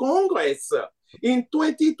American Congress in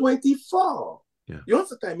 2024. Yeah. You know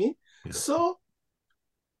what I mean? Yeah. So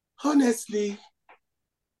honestly,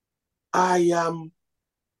 I am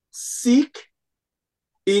sick.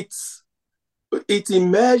 It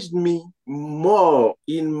immersed me more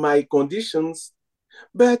in my conditions,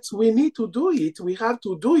 but we need to do it. We have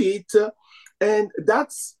to do it. And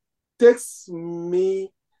that takes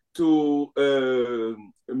me to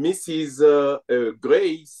Mrs.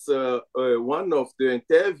 Grace, one of the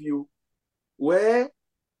interview, where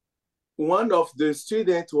one of the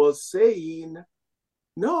students was saying,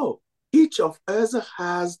 no, each of us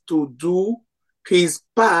has to do his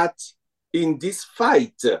part in this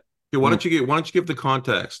fight. Okay, why don't you give the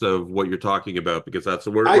context of what you're talking about, because that's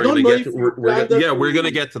we're going to get to, we're going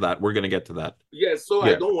to get to that. We're going to get to that. Yes, so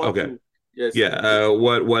I don't want to. Yes. Yeah.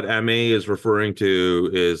 What MA is referring to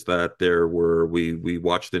is that we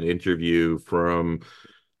watched an interview from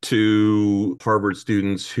two Harvard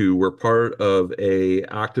students who were part of a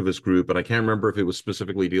activist group, and I can't remember if it was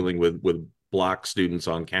specifically dealing with Black students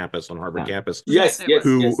on Harvard campus. Yes.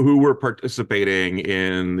 Who were participating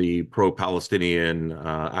in the pro-Palestinian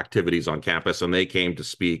activities on campus, and they came to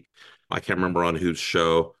speak. I can't remember on whose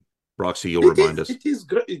show. Roxy, you'll remind us. It is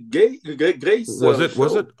Grace. Was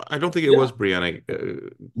it? I don't think it was Brianna.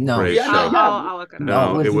 No. Gray's show. I'll look at it.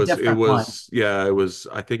 No, it was. It was.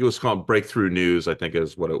 I think it was called Breakthrough News. I think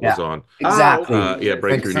is what it was on. Exactly.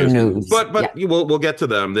 Breakthrough News. But we'll get to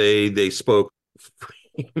them. They spoke,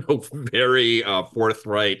 very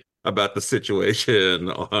forthright about the situation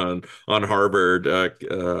on Harvard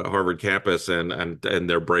campus, and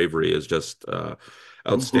their bravery is just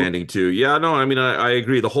outstanding too. Yeah, no, I mean, I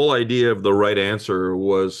agree. The whole idea of the right answer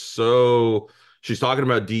was she's talking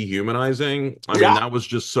about dehumanizing. I mean, that was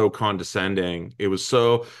just so condescending. It was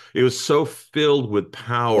so filled with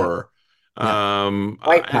power.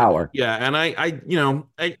 White power. And I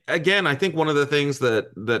think one of the things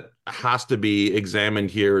that has to be examined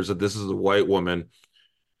here is that this is a white woman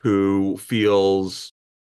who feels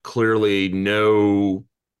clearly no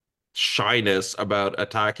shyness about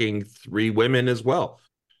attacking three women as well,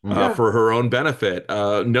 for her own benefit,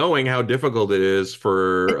 knowing how difficult it is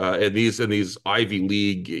for in these Ivy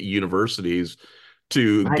League universities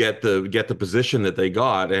to get the position that they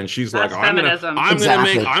got, and she's That's like,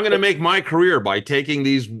 I'm gonna make my career by taking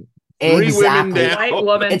these three women down. White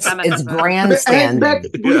woman it's grandstanding. But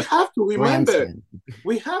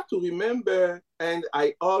we have to remember, and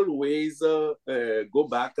I always go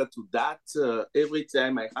back to that every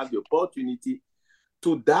time I have the opportunity,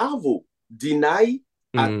 to Darvo, deny,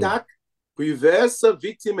 attack, reverse,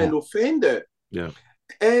 victim and offender. Yeah.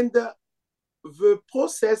 And the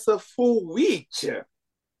process for which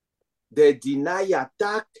they deny,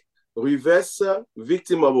 attack, reverse,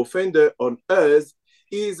 victim of offender on us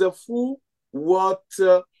is through what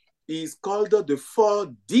is called the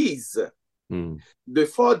 4 Ds. The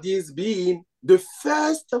 4 Ds being the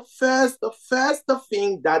first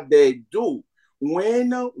thing that they do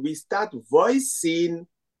when we start voicing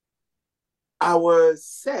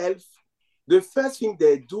ourselves. The first thing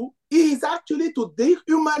they do is actually to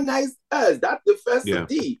dehumanize us. That's the first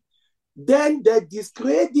D. Then they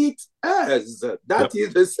discredit us. That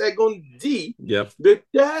is the second D. Yep. The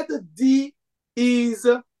third D is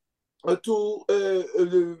to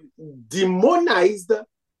demonize.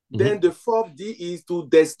 Then the 4th D is to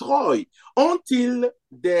destroy. Until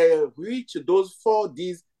they reach those 4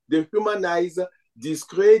 Ds, they humanize,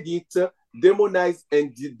 discredit, demonize,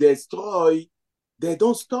 and destroy. They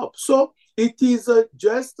don't stop. So it is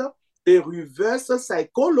just a reverse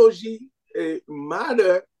psychology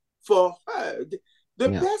matter for her. The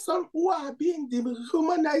person who are being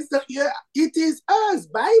dehumanized here, it is us,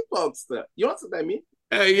 BIPOC. You know what I mean?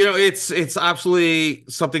 It's absolutely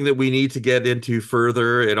something that we need to get into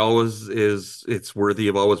further. It always is. It's worthy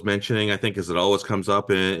of always mentioning, I think, as it always comes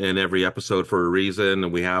up in every episode for a reason,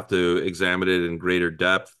 and we have to examine it in greater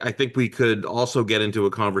depth. I think we could also get into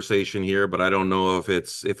a conversation here, but I don't know if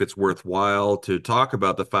it's worthwhile to talk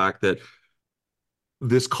about the fact that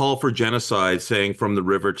this call for genocide, saying from the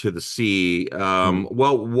river to the sea.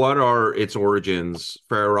 Well, what are its origins?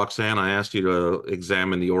 Farah Roxanne, I asked you to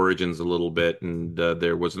examine the origins a little bit, and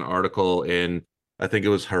there was an article in, I think it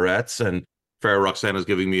was Haaretz, and Farah Roxanne is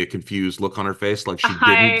giving me a confused look on her face, like she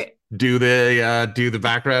didn't do the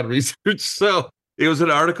background research. So it was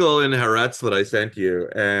an article in Haaretz that I sent you,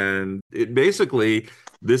 and it basically,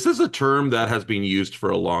 this is a term that has been used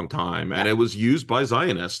for a long time, and it was used by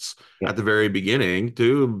Zionists at the very beginning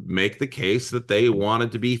to make the case that they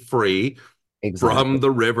wanted to be free from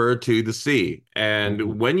the river to the sea.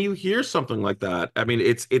 And when you hear something like that, I mean,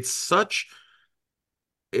 it's such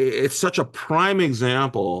a prime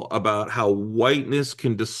example about how whiteness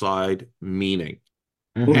can decide meaning.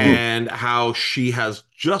 And how she has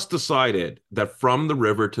just decided that from the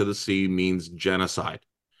river to the sea means genocide.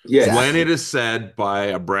 Yes. When it is said by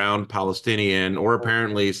a brown Palestinian, or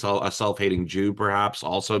apparently a self-hating Jew, perhaps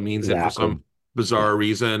also means it for some bizarre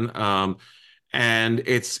reason. And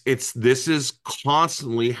this is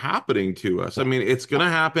constantly happening to us. I mean, it's going to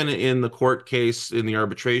happen in the court case, in the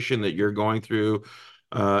arbitration that you're going through,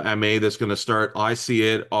 MA, that's going to start. I see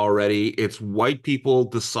it already. It's white people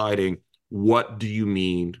deciding, what do you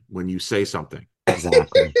mean when you say something?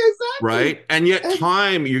 Exactly. Right? And yet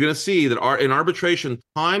time, you're going to see that in arbitration,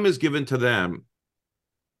 time is given to them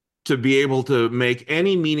to be able to make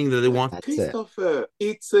any meaning that they want. Christopher,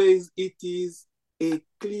 it is a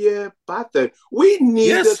clear pattern. We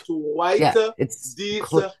need to write it's this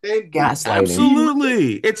gaslighting.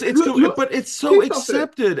 Absolutely. But it's so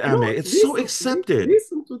accepted, Ame. It's so accepted.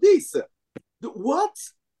 Listen to this. What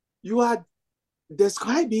you are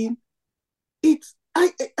describing,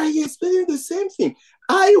 I experienced the same thing.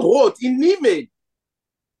 I wrote an email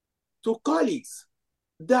to colleagues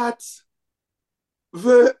that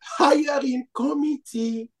the hiring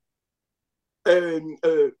committee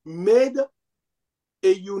made a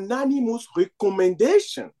unanimous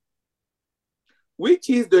recommendation,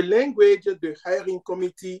 which is the language the hiring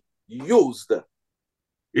committee used.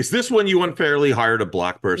 Is this when you unfairly hired a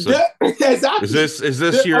black person? Exactly. Is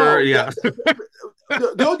this your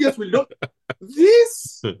the audience will know.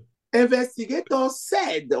 This investigator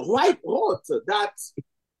said, wrote that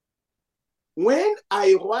when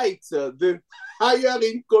I write the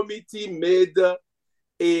hiring committee made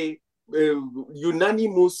a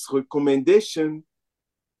unanimous recommendation,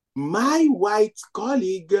 my white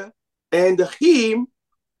colleague and him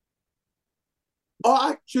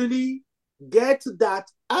actually get that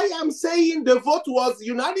I am saying the vote was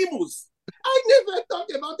unanimous. I never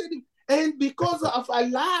talked about it. And because of I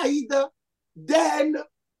lied, then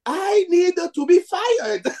I need to be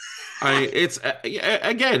fired. It's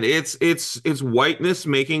whiteness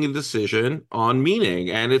making a decision on meaning,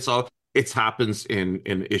 and it happens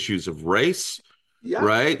in issues of race,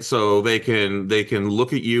 right? So they can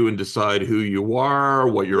look at you and decide who you are,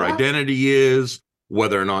 what your identity is,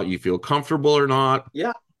 whether or not you feel comfortable or not.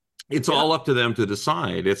 Yeah, it's all up to them to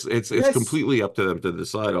decide. It's completely up to them to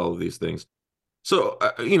decide all of these things. So,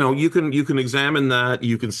 you can examine that.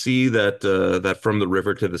 You can see that that from the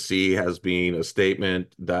river to the sea has been a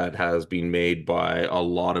statement that has been made by a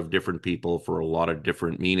lot of different people for a lot of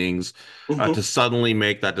different meanings. To suddenly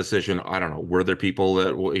make that decision, I don't know, were there people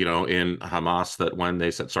that, in Hamas that when they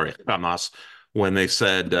said, when they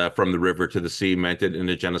said from the river to the sea meant it in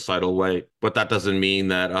a genocidal way? But that doesn't mean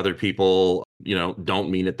that other people, don't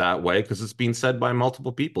mean it that way, because it's being said by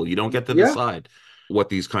multiple people. You don't get to decide what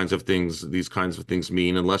these kinds of things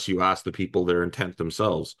mean unless you ask the people their intent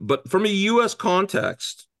themselves. But from a U.S.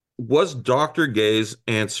 context, was Dr. Gay's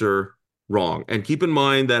answer wrong? And keep in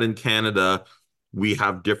mind that in Canada, we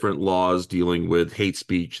have different laws dealing with hate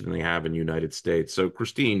speech than they have in the United States. So,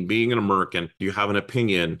 Christine, being an American, do you have an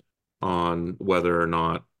opinion on whether or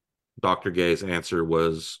not Dr. Gay's answer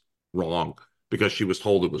was wrong because she was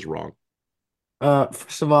told it was wrong?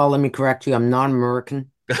 First of all, let me correct you. I'm not American.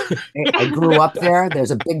 I grew up there.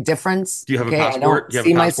 There's a big difference. Do you have a passport? I don't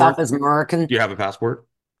see myself as American. Do you have a passport?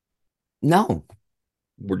 No.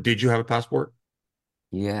 Did you have a passport?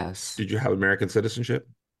 Yes. Did you have American citizenship?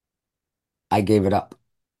 I gave it up.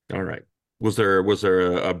 All right. Was there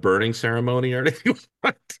a burning ceremony or anything?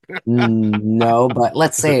 No, but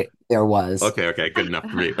let's say there was. Okay, good enough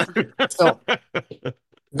for me. So,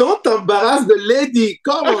 don't embarrass the lady.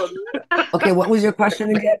 Come on. Okay, what was your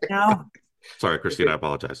question again now? Sorry, Christine, I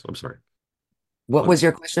apologize. I'm sorry. What was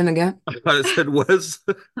your question again? I said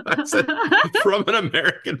from an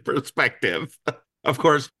American perspective. Of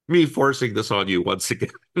course, me forcing this on you once again.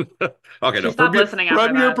 Okay,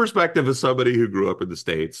 from your perspective as somebody who grew up in the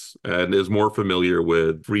States and is more familiar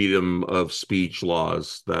with freedom of speech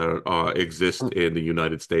laws that exist in the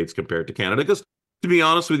United States compared to Canada, because To be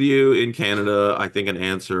honest with you, in Canada, I think an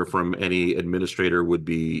answer from any administrator would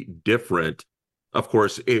be different. Of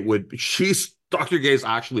course, it would. Dr. Gay's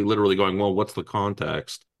actually literally going, well, what's the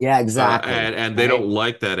context? Yeah, exactly. And they don't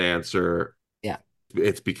like that answer. Yeah.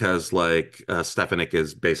 It's because like Steffinik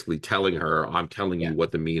is basically telling her, I'm telling you Yeah.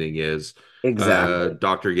 what the meaning is. Exactly.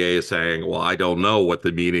 Dr. Gay is saying, well, I don't know what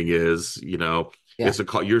the meaning is. Yeah. It's a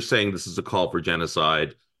call. You're saying this is a call for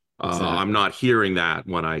genocide. Exactly. I'm not hearing that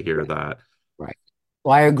when I hear that. Right.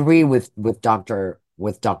 Well, I agree with Dr.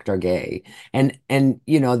 Gay. And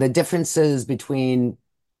the differences between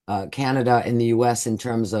Canada and the US in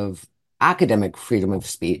terms of academic freedom of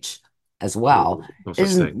speech as well. No such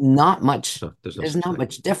There's thing. not much There's no there's such not thing.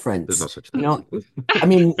 much There's difference. no such thing. I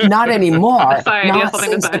mean, not anymore. Sorry, do you have Not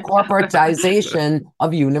something to since the say? corporatization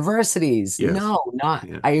of universities. Yes. No, not.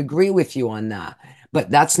 Yeah. I agree with you on that.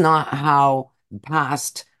 But that's not how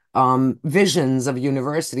past visions of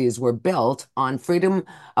universities were built on freedom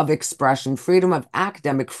of expression, freedom of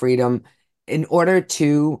academic freedom, in order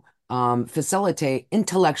to facilitate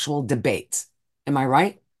intellectual debates. Am I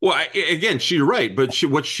right? Well, again, she's right, but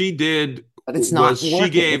what she did But it's not was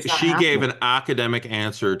working. It's not she gave happening. an academic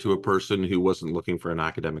answer to a person who wasn't looking for an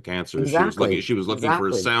academic answer. Exactly. She was looking for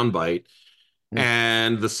a Exactly. soundbite, Mm.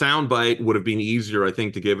 and the soundbite would have been easier, I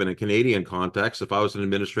think, to give in a Canadian context. If I was an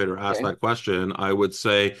administrator asked Okay. that question, I would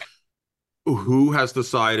say, who has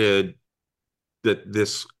decided that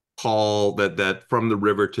this call that from the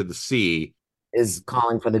river to the sea, Is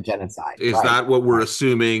calling for the genocide. is Right. that what we're Right.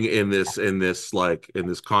 assuming in this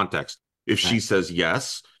context? If she Right. says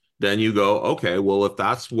yes, then you go, okay, well, if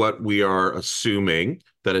that's what we are assuming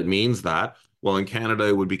that it means that, well, in Canada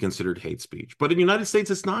it would be considered hate speech. But in the United States,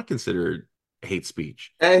 it's not considered hate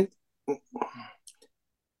speech. And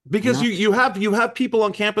Because you have people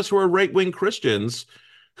on campus who are right-wing Christians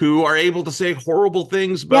who are able to say horrible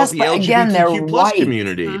things about Yes, the but again, they're LGBTQ plus white.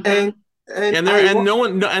 community. and And I no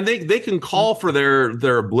one no, and they can call for their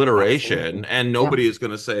obliteration, Absolutely. and nobody is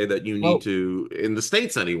going to say that you need Nope. to, in the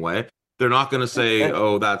States anyway. They're not going to say, That's it.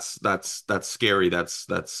 oh, that's scary,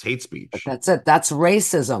 that's hate speech. But that's it. That's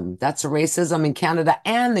racism. That's racism in Canada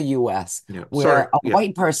and the US, Yeah, where sorry. a Yeah,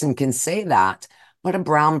 white person can say that, but a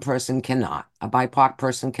brown person cannot. A BIPOC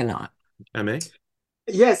person cannot. MA.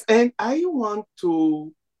 yes, and I want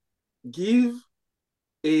to give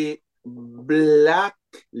a black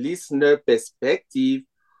listener perspective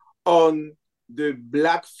on the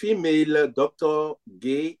black female Dr.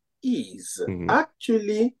 Gay is. Mhm.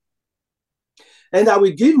 Actually, and I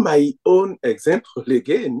will give my own example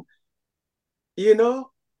again.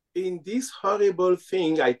 In this horrible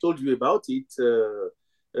thing, I told you about it,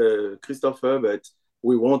 Christopher, but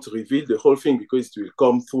we won't reveal the whole thing because it will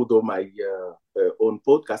come through my own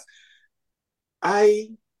podcast.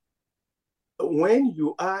 When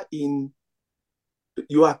you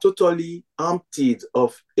are totally emptied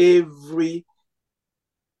of every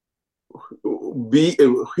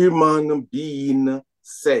human being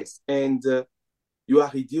cells, and you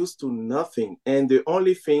are reduced to nothing, and the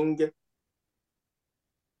only thing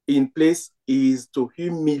in place is to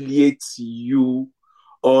humiliate you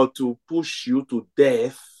or to push you to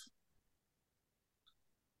death.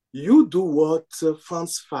 You do what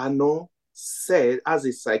Frantz Fanon said, as a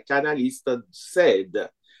psychanalyst said,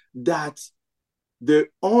 that the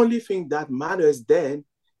only thing that matters then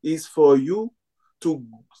is for you to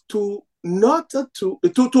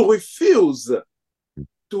refuse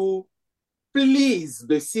to please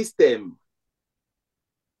the system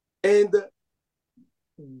and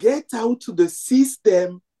get out to the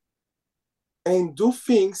system and do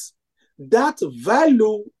things that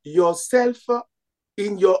value yourself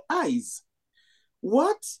in your eyes.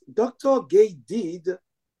 What Dr. Gay did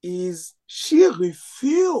is she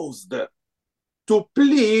refused to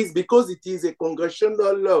please, because it is a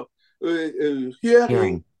congressional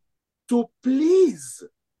hearing, to please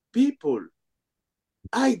people.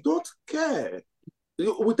 I don't care.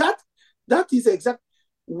 That is exactly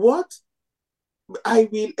what I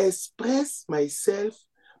will express myself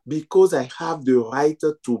because I have the right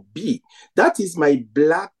to be. That is my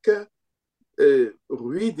black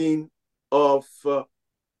reading of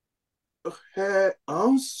her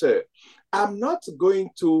answer. I'm not going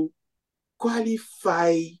to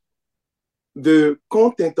qualify the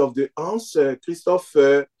content of the answer,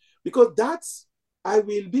 Christopher, because I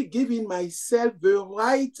will be giving myself the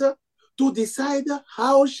right to decide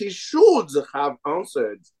how she should have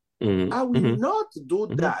answered. Mm-hmm. I will not do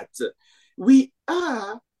that. We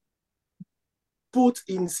are put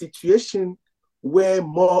in situation where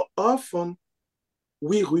more often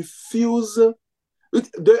we refuse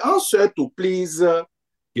the answer to please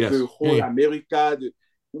Yes. the whole America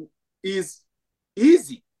is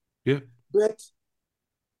easy. Yeah. But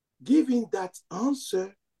giving that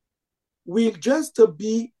answer will just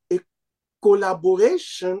be a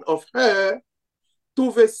collaboration of her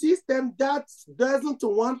to the system that doesn't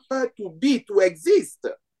want her to exist.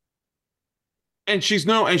 And she's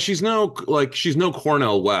no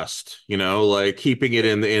Cornell West, like keeping it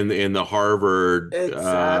in the Harvard,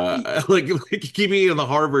 Exactly. like keeping it in the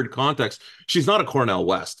Harvard context. She's not a Cornell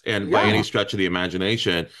West, and by any Yeah. stretch of the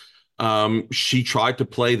imagination, she tried to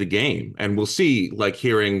play the game, and we'll see. Like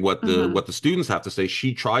hearing what the students have to say,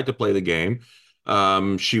 she tried to play the game.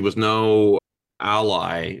 She was no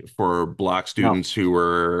ally for Black students who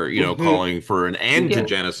were, calling for an end to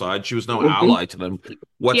genocide. She was no ally to them Yeah,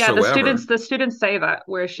 whatsoever. the students say that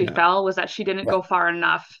where she fell was that she didn't go far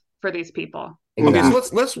enough for these people. Okay,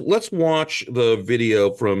 Exactly. so let's watch the video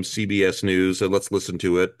from CBS News and let's listen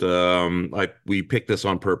to it. We picked this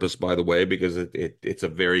on purpose, by the way, because it's a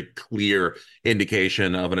very clear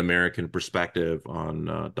indication of an American perspective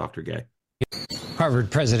on Dr. Gay.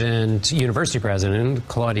 University president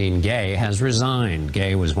Claudine Gay has resigned.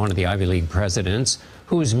 Gay was one of the Ivy League presidents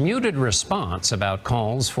whose muted response about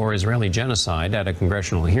calls for Israeli genocide at a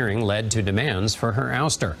congressional hearing led to demands for her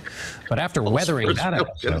ouster. But after weathering that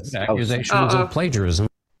episode, accusations of plagiarism.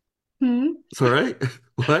 It's all right.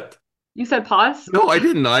 What? You said pause? No, I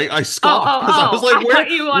didn't. I scoffed because I was like,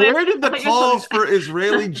 where did the calls for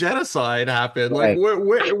Israeli genocide happen? Like,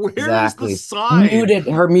 where Exactly. is the sign?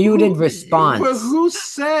 Her muted response. But who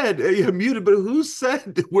said muted? But who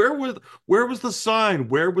said? Where was the sign?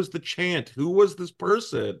 Where was the chant? Who was this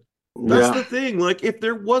person? That's the thing. Like, if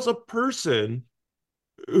there was a person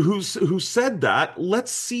who said that,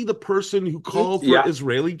 let's see the person who called for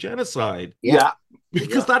Israeli genocide. Yeah.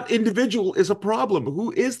 Because that individual is a problem.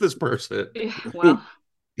 Who is this person? Well,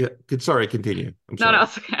 sorry, continue. I'm sorry. No,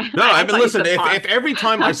 it's okay. No, I mean, listen, if every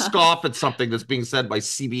time I scoff at something that's being said by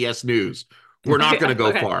CBS News, we're not going to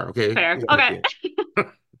go far, okay? Fair. Okay.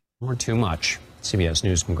 Or too much. CBS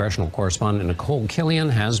News congressional correspondent Nicole Killian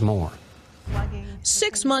has more.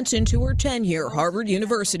 6 months into her tenure, Harvard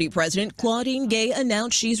University President Claudine Gay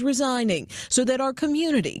announced she's resigning so that our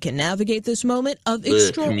community can navigate this moment of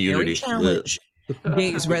extraordinary challenge.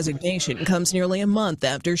 Gay's resignation comes nearly a month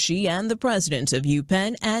after she and the presidents of U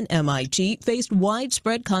Penn and MIT faced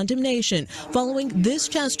widespread condemnation following this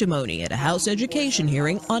testimony at a House education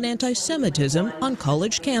hearing on anti-Semitism on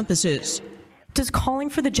college campuses. Does calling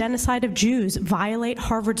for the genocide of Jews violate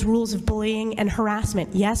Harvard's rules of bullying and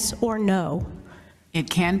harassment, yes or no? It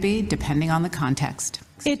can be, depending on the context.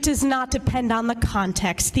 It does not depend on the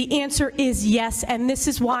context. The answer is yes, and this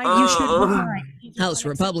is why you should resign. House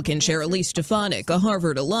Republican Chair Elise Steffinik, a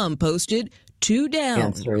Harvard alum, posted 2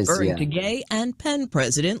 down, referring to Gay and Penn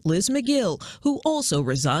President Liz McGill, who also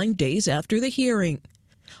resigned days after the hearing.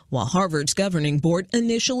 While Harvard's governing board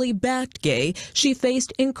initially backed Gay, she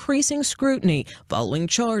faced increasing scrutiny following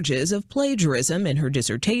charges of plagiarism in her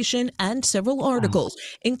dissertation and several articles,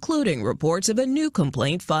 including reports of a new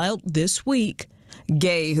complaint filed this week.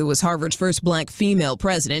 Gay, who was Harvard's first Black female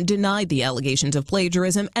president, denied the allegations of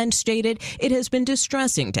plagiarism and stated, "It has been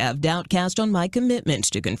distressing to have doubt cast on my commitments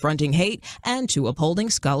to confronting hate and to upholding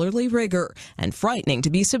scholarly rigor, and frightening to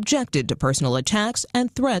be subjected to personal attacks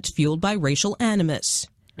and threats fueled by racial animus."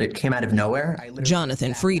 It came out of nowhere.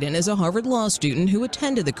 Jonathan Frieden is a Harvard law student who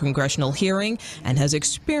attended the congressional hearing and has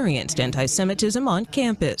experienced anti-Semitism on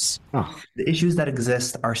campus. The issues that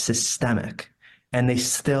exist are systemic, and they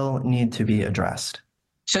still need to be addressed.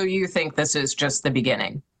 So you think this is just the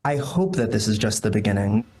beginning? I hope that this is just the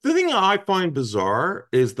beginning. The thing I find bizarre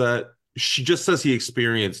is that she just says he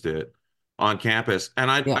experienced it on campus, and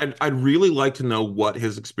I'd really like to know what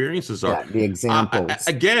his experiences are. The examples.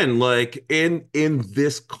 Again, like in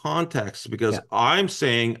this context, because I'm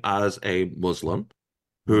saying as a Muslim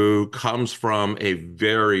who comes from a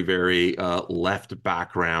very, very left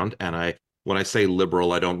background, and when I say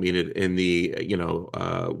liberal, I don't mean it in the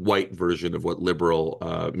white version of what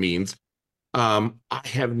liberal means. I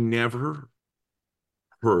have never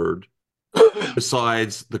heard,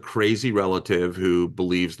 besides the crazy relative who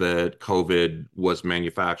believes that COVID was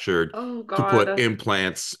manufactured to put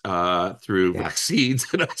implants through vaccines,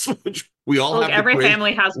 and which we all have. Every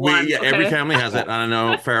family has one. Every family has it. I don't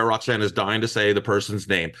know. Farrah Roxanne is dying to say the person's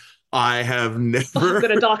name. I have never. I'm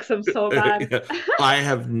gonna dox him so bad. I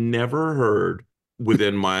have never heard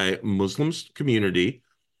within my Muslim community,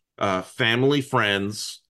 family,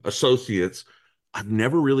 friends, associates. I've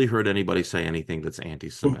never really heard anybody say anything that's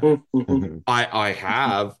anti-Semitic. I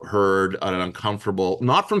have heard an uncomfortable,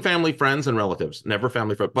 not from family, friends, and relatives, never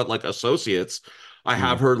family, friends, but like associates. I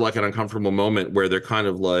have heard like an uncomfortable moment where they're kind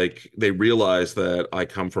of like, they realize that I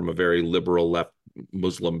come from a very liberal left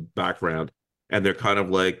Muslim background, and they're kind of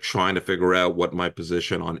like trying to figure out what my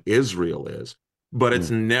position on Israel is, but it's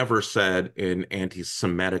never said in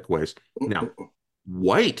anti-Semitic ways. Now,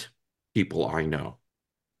 white people I know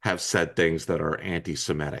have said things that are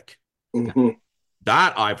anti-Semitic.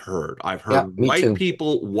 That I've heard. I've heard white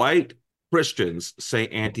people, white Christians say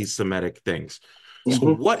anti-Semitic things.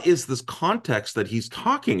 So what is this context that he's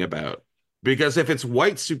talking about? Because if it's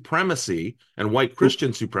white supremacy and white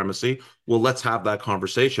Christian supremacy, well, let's have that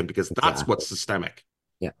conversation, because that's what's systemic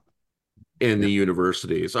in the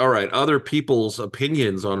universities. All right, other people's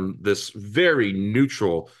opinions on this very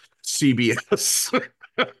neutral CBS.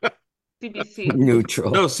 CBC. Neutral.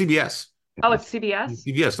 No, CBS. Oh, it's CBS?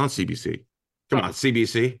 CBS, not CBC. Come on,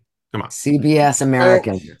 CBC. Come on. CBS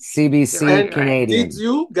American. CBC Canadian.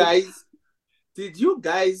 Did you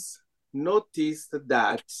guys notice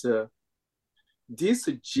that this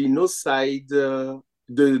genocide, the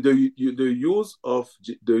use of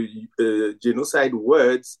the genocide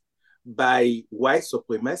words by white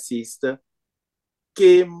supremacists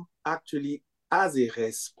came actually as a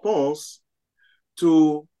response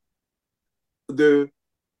to the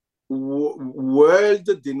world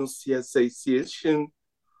denunciation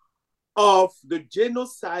of the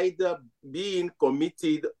genocide being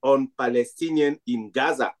committed on Palestinians in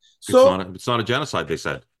Gaza. So it's not a genocide, they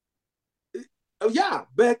said. Yeah,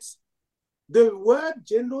 but the word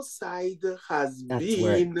genocide has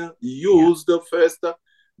been used first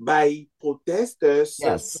by protesters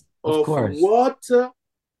of what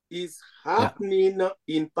is happening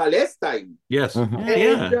in Palestine. Yes. We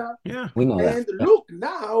know that. And look,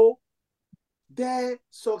 now they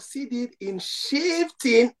succeeded in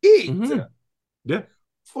shifting it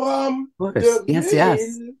from the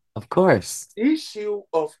real of course issue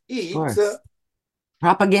of it.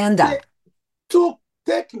 Propaganda. To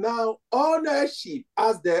take now ownership,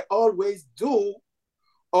 as they always do,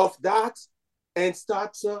 of that, and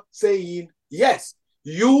start saying, yes,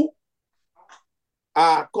 you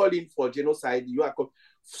are calling for genocide,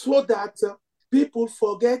 so that people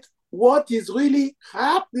forget what is really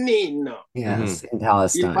happening in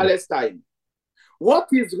Palestine. What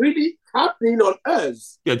is really happening on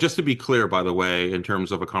Earth. Yeah, just to be clear, by the way, in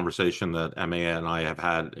terms of a conversation that MA and I have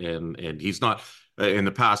had, and he's not, in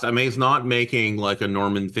the past, MA is not making like a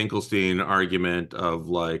Norman Finkelstein argument of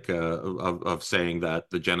like, of saying that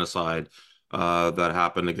the genocide that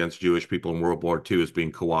happened against Jewish people in World War II is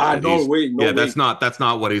being co-opted. No way. That's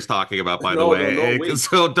not what he's talking about, by the way. No,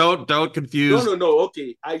 so don't confuse. No.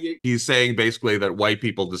 Okay. He's saying basically that white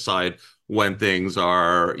people decide when things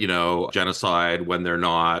are, genocide, when they're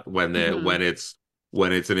not, when it's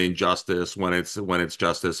an injustice, when it's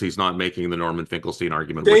justice. He's not making the Norman Finkelstein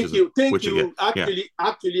argument. Thank you.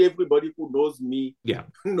 Actually, everybody who knows me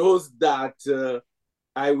knows that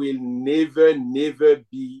I will never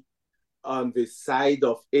be on the side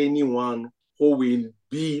of anyone who will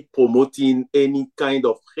be promoting any kind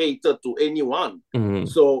of hate to anyone.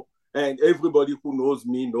 So, and everybody who knows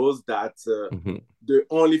me knows that the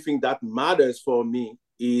only thing that matters for me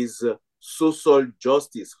is social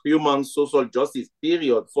justice, human social justice,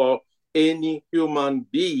 period, for any human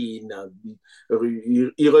being,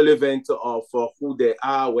 irrelevant of who they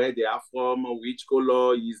are, where they are from, which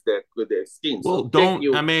color is their skin. Well,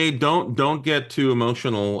 don't get too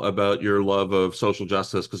emotional about your love of social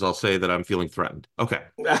justice, because I'll say that I'm feeling threatened. Okay.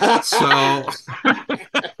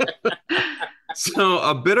 So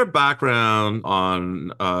a bit of background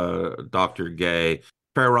on Dr. Gay.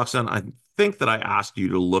 Farah Roxanne, I think that I asked you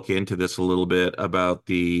to look into this a little bit about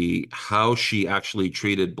how she actually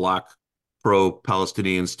treated Black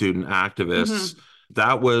pro-Palestinian student activists.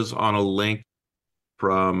 That was on a link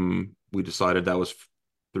we decided that was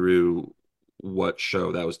through what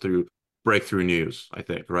show? That was through Breakthrough News, I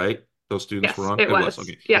think, right? Those students were on? It was.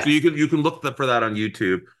 Okay. Yes. So you can look for that on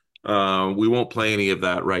YouTube. We won't play any of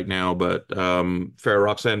that right now, but Farah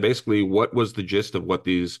Roxanne, basically, what was the gist of what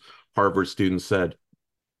these Harvard students said?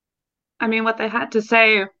 I mean, what they had to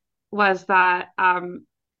say was that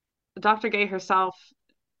Dr. Gay herself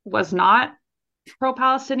was not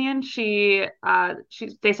pro-Palestinian. They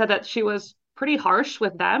said that she was pretty harsh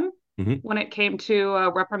with them when it came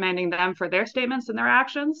to reprimanding them for their statements and their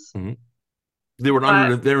actions.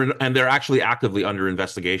 They're actually actively under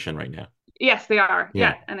investigation right now. Yes, they are.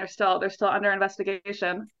 Yeah, and they're still under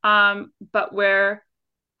investigation. But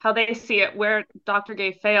how they see it, where Dr.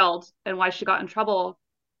 Gay failed and why she got in trouble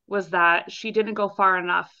was that she didn't go far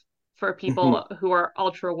enough for people who are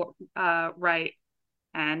ultra right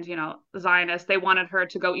and Zionists. They wanted her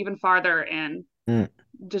to go even farther in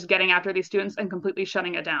just getting after these students and completely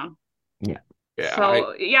shutting it down. Yeah.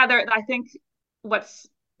 So I think what's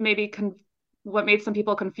maybe what made some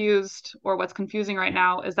people confused, or what's confusing right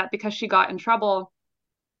now, is that because she got in trouble,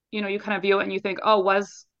 you know, you kind of view it and you think, oh,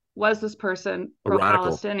 was this person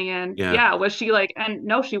pro-Palestinian? Yeah. Was she like, and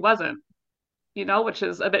no, she wasn't, you know, which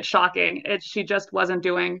is a bit shocking. She just wasn't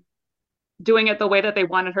doing it the way that they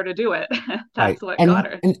wanted her to do it. That's what got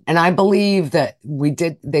her. And I believe that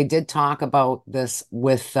they did talk about this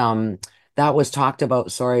with that was talked about,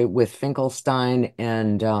 sorry, with Finkelstein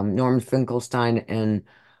and Norman Finkelstein and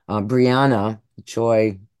Brianna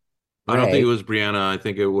Joy Gray. I don't think it was Brianna. I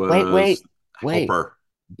think it was wait. Helper.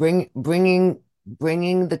 Bringing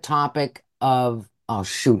the topic of, oh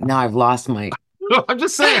shoot, now I've lost my. I'm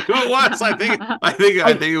just saying who it was. I think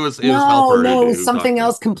it was Helper. No, it was something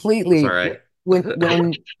else completely. It's all right.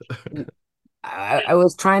 When I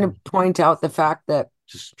was trying to point out the fact that,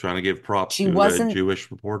 just trying to give props to a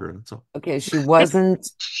Jewish reporter. That's all. Okay, she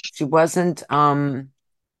wasn't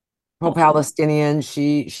pro-Palestinian.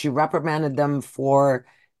 She reprimanded them for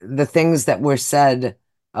the things that were said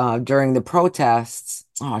during the protests.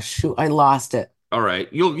 Oh shoot, I lost it. All right,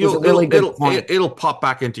 it'll pop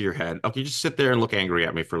back into your head. Okay, just sit there and look angry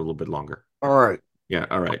at me for a little bit longer. All right. Yeah,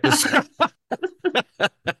 all right.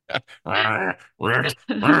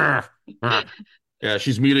 Yeah,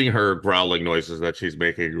 she's muting her growling noises that she's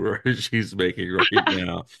making right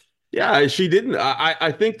now. Yeah, she didn't.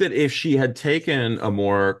 I think that if she had taken a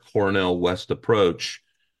more Cornel West approach,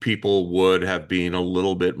 people would have been a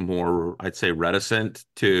little bit more, I'd say, reticent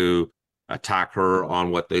to attack her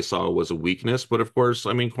on what they saw was a weakness. But of course,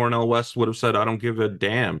 I mean, Cornel West would have said, "I don't give a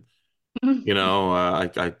damn." You know,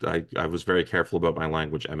 I was very careful about my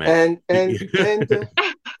language, Emma.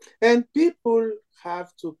 And people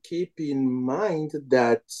have to keep in mind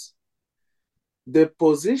that the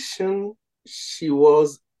position she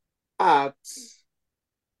was at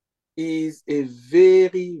is a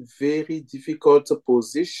very, very difficult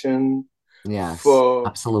position for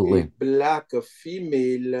absolutely. A Black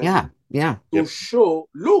female to show,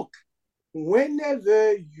 look,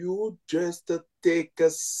 whenever you just take a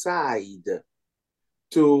side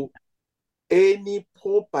to any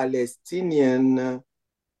pro-Palestinian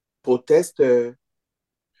protester,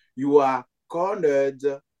 you are cornered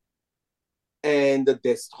and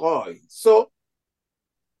destroyed. So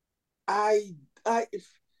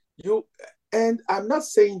and I'm not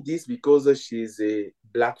saying this because she's a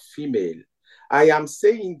Black female. I am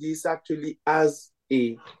saying this actually as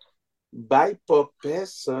a BIPOC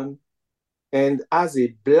person and as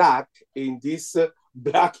a Black in this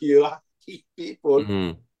Black hierarchy people,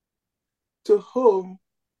 to whom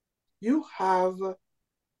you have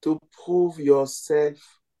to prove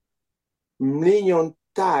yourself million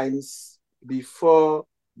times before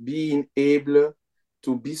being able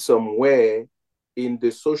to be somewhere in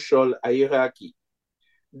the social hierarchy.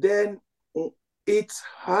 Then it's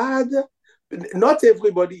hard. Not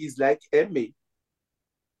everybody is like Emma,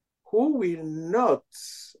 who will not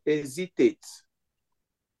hesitate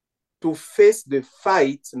to face the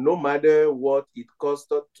fight no matter what it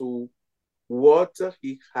costs, to what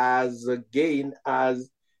he has gained as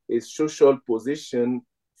a social position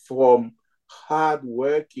from hard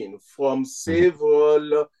working, from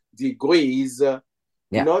several degrees.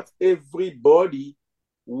 Not everybody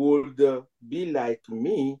would be like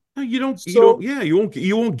me. No, you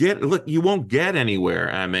won't get anywhere,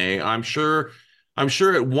 Ame. I'm sure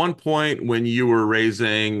at one point when you were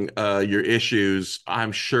raising your issues,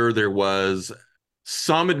 I'm sure there was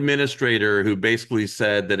some administrator who basically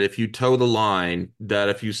said that if you toe the line, that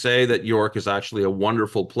if you say that York is actually a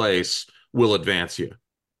wonderful place, we'll advance you.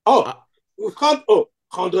 100%.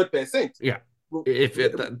 Yeah.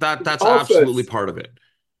 That's absolutely part of it.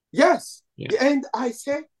 Yes. Yeah. And I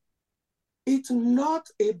say, it's not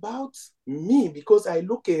about me, because I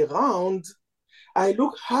look around, I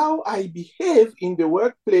look how I behave in the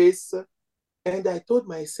workplace, and I told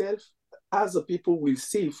myself, as the people will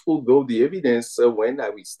see through the evidence when I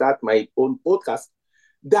will start my own podcast,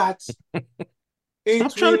 that stop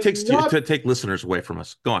trying to take listeners away from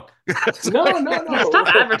us. Go on. No.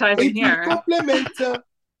 Stop advertising here. Compliment,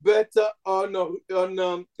 but on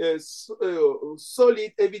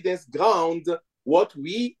solid evidence ground, what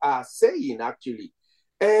we are saying actually.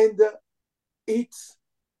 And it's,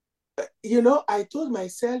 I told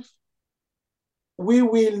myself, we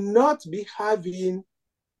will not be having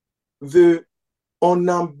the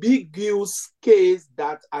unambiguous case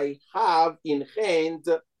that I have in hand.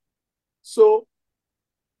 So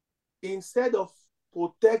instead of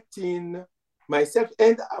protecting myself,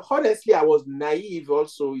 and honestly, I was naive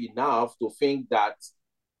also enough to think that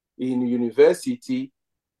in university,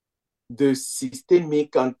 the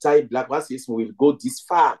systemic anti-Black racism will go this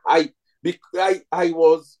far. I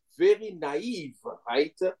was very naive,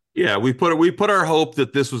 right? Yeah, we put our hope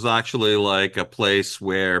that this was actually like a place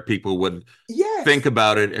where people would think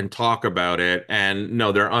about it and talk about it, and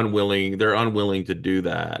no, they're unwilling. They're unwilling to do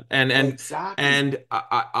that. And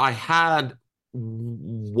I had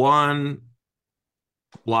one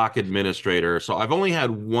Black administrator, so I've only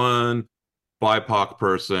had one BIPOC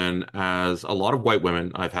person, as a lot of white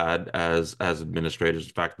women I've had as administrators.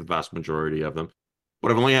 In fact, the vast majority of them.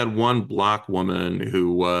 But I've only had one Black woman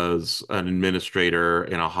who was an administrator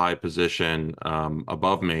in a high position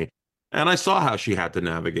above me. And I saw how she had to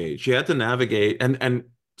navigate. She had to navigate, and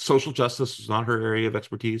social justice was not her area of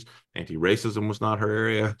expertise. Anti-racism was not her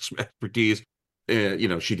area of expertise.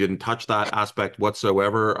 She didn't touch that aspect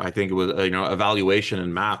whatsoever. I think it was, evaluation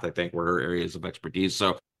and math, I think, were her areas of expertise.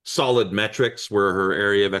 So solid metrics were her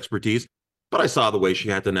area of expertise. But I saw the way she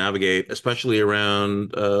had to navigate, especially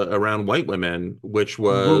around white women, which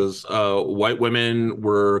was white women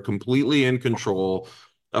were completely in control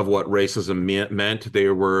of what racism meant. They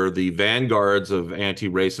were the vanguards of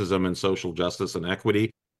anti-racism and social justice and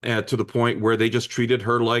equity, to the point where they just treated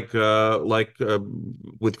her like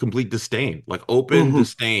with complete disdain, like open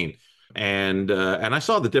disdain. And I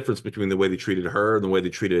saw the difference between the way they treated her and the way they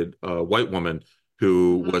treated a white woman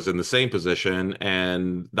who was in the same position.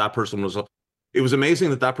 And that person was. It was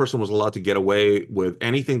amazing that person was allowed to get away with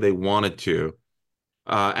anything they wanted to,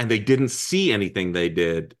 and they didn't see anything they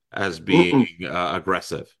did as being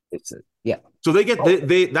aggressive. So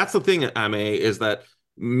they that's the thing, Ame, is that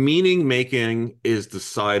meaning making is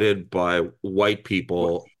decided by white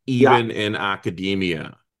people, even in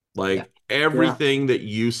academia. Like everything that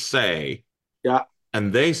you say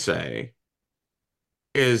and they say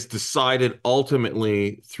is decided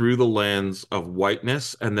ultimately through the lens of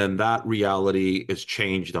whiteness, and then that reality is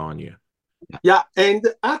changed on you. Yeah, and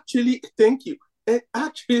actually, thank you. And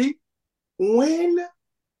actually, when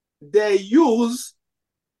they use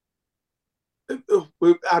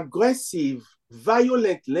aggressive,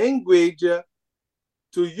 violent language to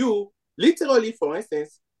you, literally, for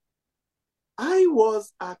instance, I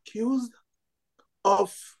was accused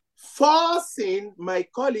of forcing my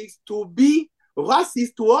colleagues to be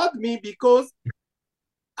racist toward me because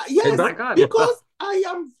because I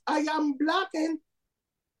am Black and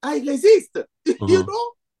I resist.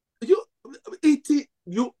 People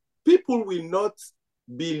will not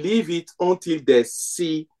believe it until they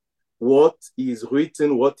see what is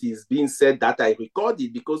written, what is being said, that I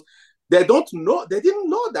recorded, because they didn't know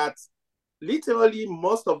that literally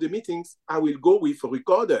most of the meetings I will go with a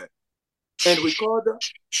recorder and record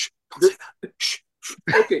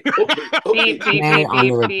Okay. On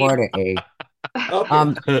the recorder,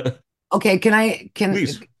 Okay,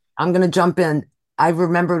 Please. I'm going to jump in. I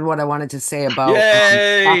remembered what I wanted to say about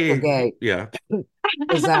Dr. Gay. Yeah.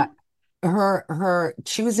 Is that her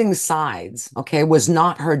choosing sides, was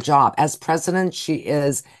not her job. As president, she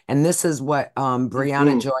is, and this is what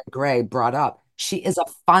Brianna Joy Gray brought up, she is a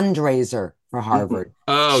fundraiser for Harvard.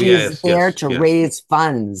 She's there to raise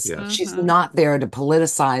funds. She's not there to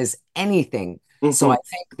politicize anything. So I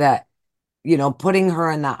think that, putting her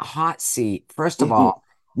in that hot seat, first of all,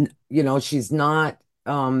 she's not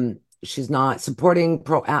supporting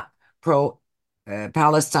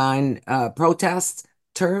pro-Palestine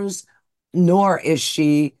protesters, nor is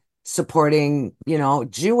she supporting,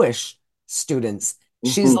 Jewish students.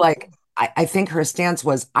 She's like, I think her stance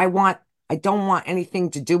was, I don't want anything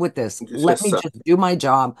to do with this. Let me just do my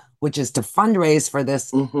job, which is to fundraise for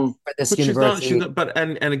this university. She's not, but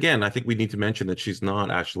again, I think we need to mention that she's not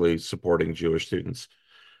actually supporting Jewish students.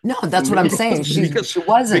 No, that's what I'm saying. She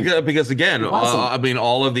wasn't. Because again, I mean,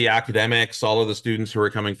 all of the academics, all of the students who are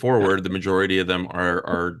coming forward, the majority of them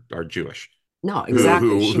are Jewish. No,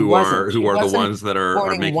 exactly. Who are the ones that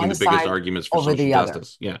are making the biggest arguments for social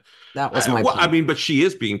justice. Yeah, that was my point. I mean, but she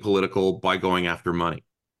is being political by going after money.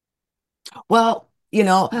 Well,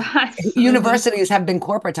 universities have been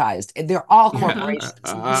corporatized. They're all corporations.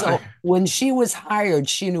 So when she was hired,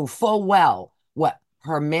 she knew full well what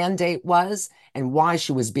her mandate was and why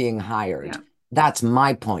she was being hired. Yeah. That's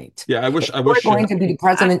my point. Yeah, I wish you're going to be the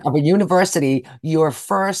president of a university, your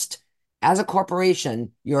first, as a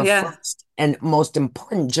corporation, your first and most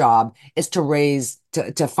important job is to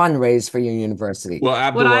fundraise for your university. Well,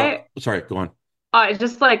 Abdullah, sorry, go on.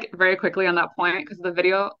 Just very quickly on that point, because the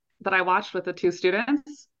video that I watched with the two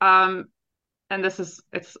students, and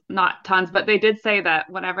it's not tons, but they did say that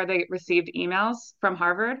whenever they received emails from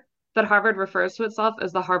Harvard, that Harvard refers to itself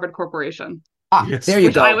as the Harvard Corporation. There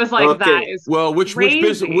you go. I was like, that is which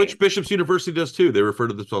Bishop's University does too. They refer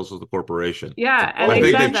to themselves as the corporation. Yeah, and I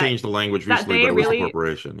think they've changed the language recently, but it was the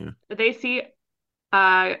corporation. Yeah, they see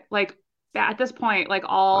Yeah, at this point, like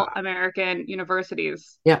all American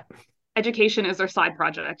universities, Yeah. education is their side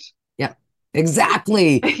project. Yeah.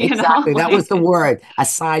 Exactly. Exactly. That was the word, a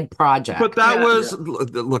side project. But that was,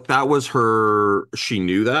 look, that was her. She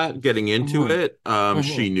knew that getting into it.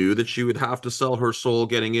 She knew that she would have to sell her soul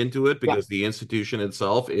getting into it because the institution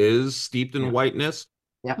itself is steeped in whiteness.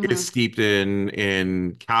 It's steeped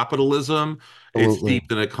in capitalism. It's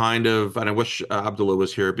steeped in a kind of, and I wish Abdullah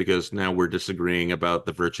was here because now we're disagreeing about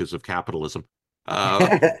the virtues of capitalism.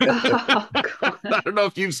 I don't know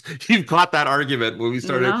if you've caught that argument when we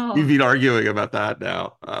started. No. We've been arguing about that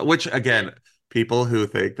now, which again, people who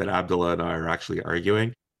think that Abdullah and I are actually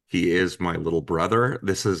arguing, he is my little brother.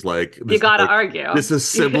 This is like you gotta argue. This is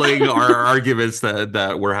sibling arguments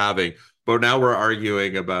that we're having. But now we're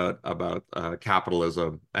arguing about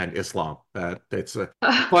capitalism and Islam. It's a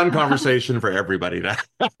fun conversation for everybody now.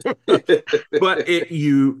 But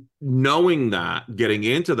knowing that, getting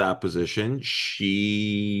into that position,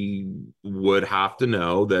 she would have to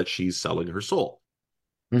know that she's selling her soul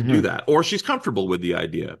to do that, or she's comfortable with the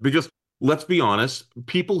idea. Because let's be honest,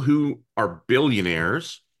 people who are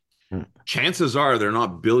billionaires, chances are they're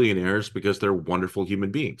not billionaires because they're wonderful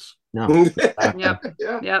human beings. No.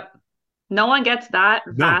 Yep. No one gets that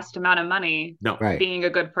vast amount of money being a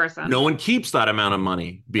good person. No one keeps that amount of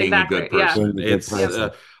money being a good person.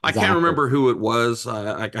 Yeah. I can't remember who it was.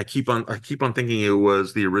 I keep on thinking it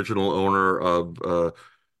was the original owner of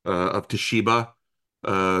Toshiba,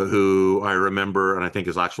 who I remember, and I think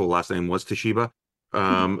his actual last name was Toshiba,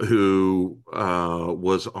 who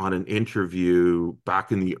was on an interview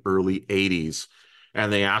back in the early 80s.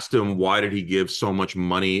 And they asked him, why did he give so much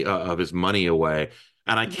money of his money away?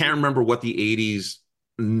 And I can't remember what the 80s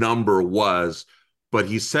number was, but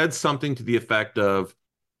he said something to the effect of,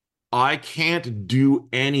 I can't do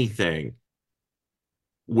anything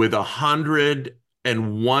with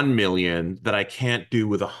 101 million that I can't do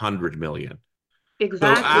with 100 million.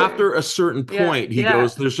 Exactly. So after a certain point, he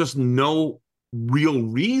goes, there's just no real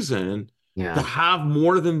reason to have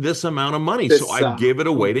more than this amount of money. So I give it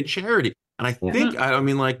away to charity. And I think, I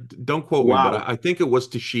mean, like, don't quote me, but I think it was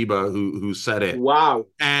Toshiba who said it. Wow.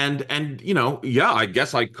 And I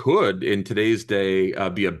guess I could in today's day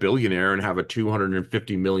be a billionaire and have a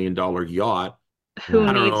 $250 million yacht.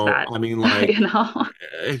 Who needs that? I mean, like,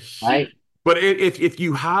 right. But if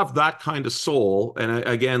you have that kind of soul, and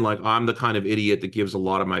again, like, I'm the kind of idiot that gives a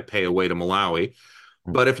lot of my pay away to Malawi.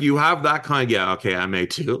 But if you have that kind, I may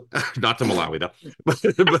too. Not to Malawi though.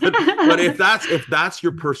 but if that's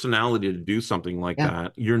your personality to do something like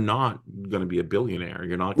that, you're not going to be a billionaire.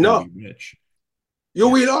 You're not going to be rich. You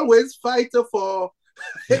will always fight for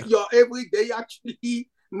your everyday, actually,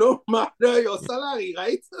 no matter your salary,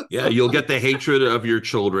 right? Yeah, you'll get the hatred of your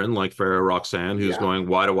children, like Farah Roxanne, who's going,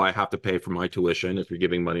 why do I have to pay for my tuition if you're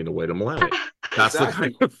giving money away to Malawi? That's the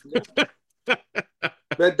kind of...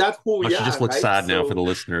 But that's who we are. She just looks sad now for the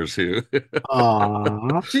listeners who.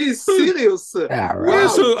 She's serious. Yeah, right. Yeah,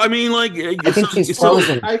 so I mean, like, I think she's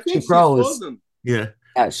frozen. I think she's frozen. Yeah.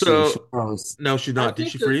 Yeah, she froze. No, she's not. Did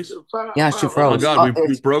she freeze? Yeah, she froze. Oh my God,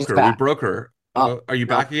 we broke her. We broke her. Are you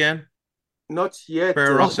back again? Not yet.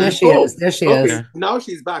 There she is. There she is. Now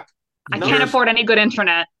she's back. I can't afford any good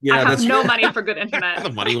internet. I have no money for good internet.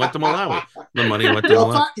 The money went to Malawi.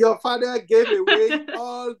 Your father gave away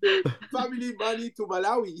all the family money to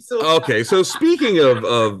Malawi. Okay, so speaking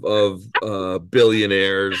of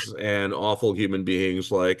billionaires and awful human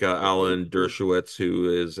beings like Alan Dershowitz, who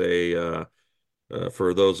is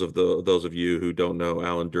for those of you who don't know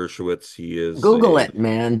Alan Dershowitz, he is Google it,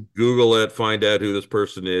 man. Google it, find out who this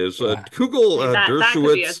person is. Google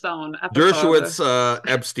Dershowitz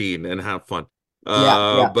Epstein and have fun.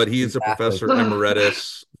 But he's a professor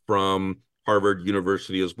emeritus from Harvard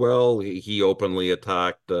University as well. He openly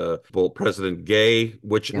attacked President Gay,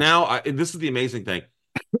 which now this is the amazing thing,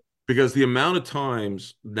 because the amount of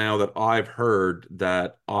times now that I've heard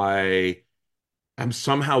that I'm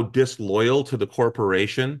somehow disloyal to the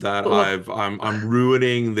corporation, that I'm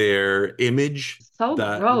ruining their image. So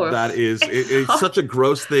gross. That is it's such a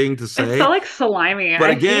gross thing to say. It's so like slimy.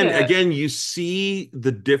 But again, you see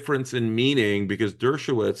the difference in meaning, because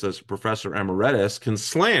Dershowitz, as professor emeritus, can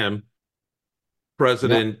slam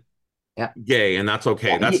President Gay, and that's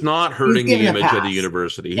okay. That's not hurting the image of the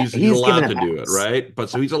university. He's allowed to do it, right?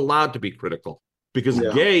 But so he's allowed to be critical, because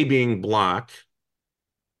Gay, being Black,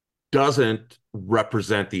 doesn't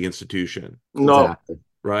represent the institution. No.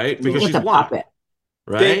 Right? Because she's Black.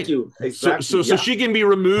 Right? Thank you. Exactly. So she can be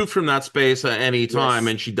removed from that space at any time,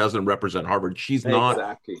 and she doesn't represent Harvard. She's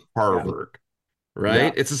not Harvard. Right?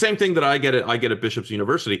 Yeah. It's the same thing that I get at Bishop's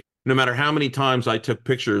University. No matter how many times I took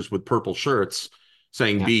pictures with purple shirts,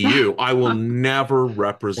 saying BU. I will never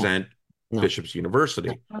represent Bishop's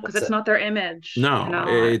University. Because it's not their image. No,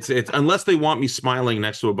 it's unless they want me smiling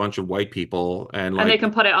next to a bunch of white people and they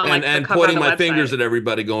can put it on like and the cover pointing of the my website. fingers at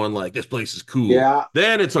everybody going like, this place is cool. Yeah.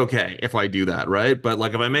 Then it's okay if I do that, right? But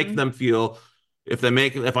like if I make them feel if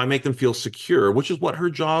I make them feel secure, which is what her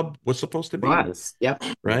job was supposed to be. Yep.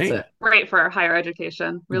 Right? Great for higher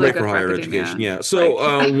education. Really Great good for higher academia. education. Yeah.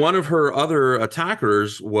 So one of her other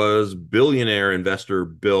attackers was billionaire investor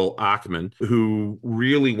Bill Ackman, who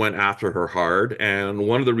really went after her hard. And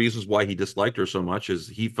one of the reasons why he disliked her so much is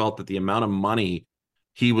he felt that the amount of money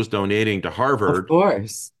he was donating to Harvard, of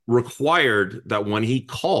course, required that when he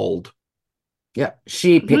called,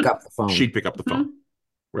 she'd pick up the phone. She'd pick up the phone,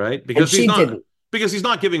 right? Because he's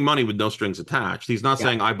not giving money with no strings attached. He's not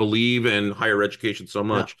saying, I believe in higher education so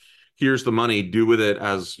much. Here's the money. Do with it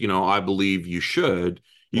as, I believe you should.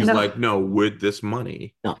 He's like, no, with this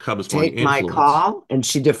money comes my influence. Take my call. And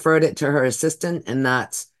she deferred it to her assistant. And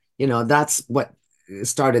that's what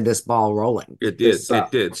started this ball rolling. It did.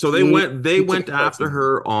 It did. So they went after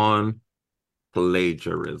her on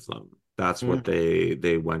plagiarism. That's what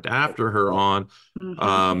they went after her on.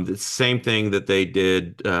 The same thing that they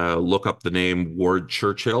did, look up the name Ward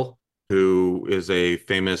Churchill, who is a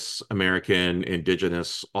famous American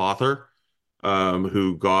indigenous author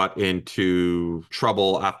who got into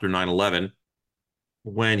trouble after 9/11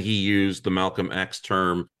 when he used the Malcolm X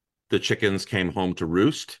term, the chickens came home to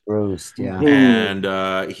roost.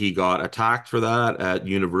 And he got attacked for that at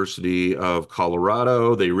University of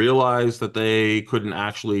Colorado. They realized that they couldn't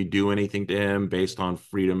actually do anything to him based on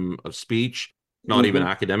freedom of speech, not even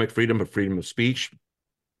academic freedom, but freedom of speech.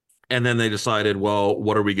 And then they decided, well,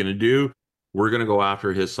 what are we going to do? We're going to go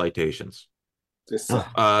after his citations.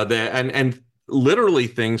 And literally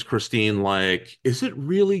things, Christine, like, is it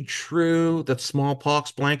really true that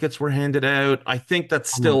smallpox blankets were handed out? I think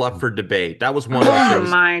that's still up for debate. That was one of the things.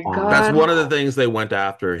 Oh my God. That's one of the things they went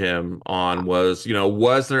after him on was,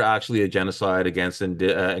 was there actually a genocide against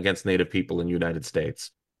Native people in the United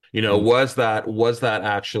States? Was that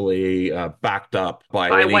actually backed up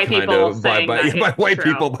by any white kind people of by white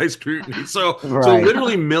people, by scrutiny? So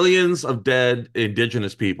literally millions of dead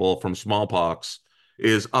indigenous people from smallpox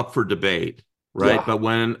is up for debate. Right. Yeah. But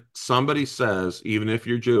when somebody says, even if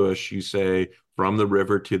you're Jewish, you say from the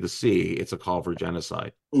river to the sea, it's a call for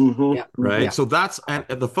genocide. Right. Yeah. So and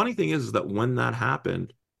the funny thing is that when that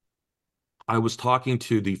happened, I was talking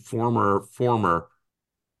to the former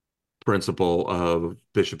principal of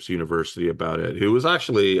Bishop's University about it, who was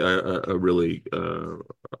actually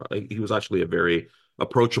he was actually a very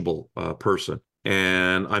approachable person.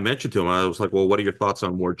 And I mentioned to him, I was like, well, what are your thoughts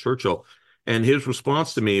on Ward Churchill? And his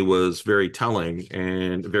response to me was very telling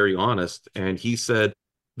and very honest. And he said,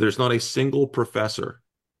 there's not a single professor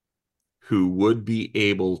who would be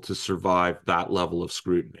able to survive that level of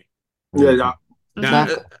scrutiny. Yeah.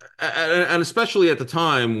 And especially at the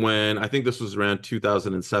time when I think this was around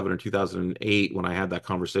 2007 or 2008 when I had that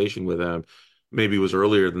conversation with him, maybe it was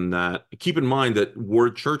earlier than that. Keep in mind that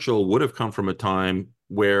Ward Churchill would have come from a time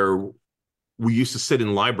where we used to sit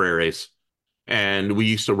in libraries and we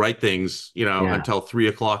used to write things, until 3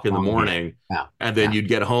 o'clock in the morning. Yeah. And then you'd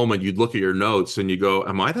get home and you'd look at your notes and you go,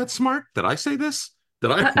 am I that smart? Did I say this?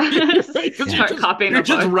 Did I? Start copying. You're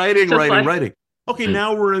just writing. Okay,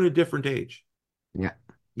 now we're in a different age. Yeah.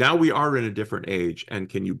 Now we are in a different age. And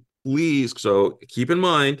can you please, so keep in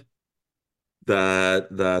mind that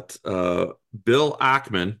Bill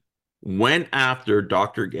Ackman went after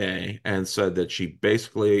Dr. Gay and said that she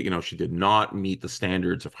basically, she did not meet the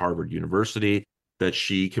standards of Harvard University, that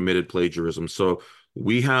she committed plagiarism. So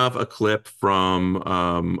we have a clip from,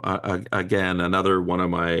 again, another one of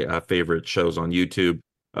my favorite shows on YouTube,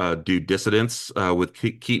 Do Dissidents, with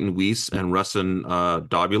Keaton Weiss and Russin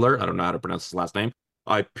Dobular. I don't know how to pronounce his last name.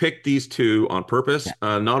 I picked these two on purpose,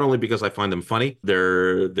 not only because I find them funny,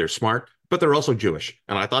 they're smart, but they're also Jewish.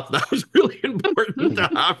 And I thought that was really important to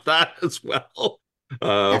have that as well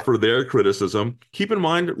for their criticism. Keep in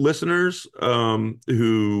mind, listeners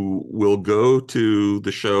who will go to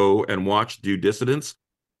the show and watch Do Dissidents,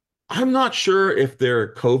 I'm not sure if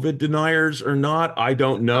they're COVID deniers or not. I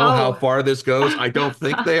don't know how far this goes. I don't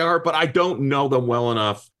think they are, but I don't know them well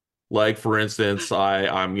enough. Like, for instance,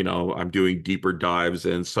 I'm doing deeper dives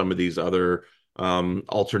in some of these other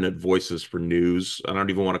alternate voices for news. I don't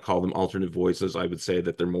even want to call them alternate voices. I would say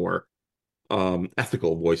that they're more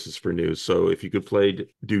ethical voices for news. So if you could play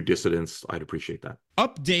Do Dissidents, I'd appreciate that.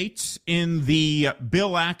 updates in the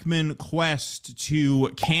Bill Ackman quest to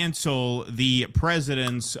cancel the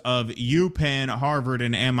presidents of U Penn, Harvard,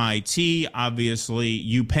 and MIT. Obviously,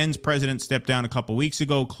 U Penn's president stepped down a couple weeks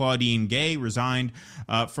ago. Claudine Gay resigned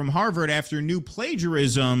from Harvard after new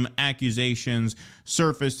plagiarism accusations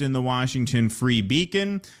surfaced in the Washington Free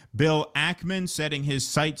Beacon. Bill Ackman setting his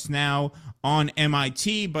sights now on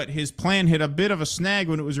MIT, but his plan hit a bit of a snag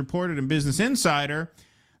when it was reported in Business Insider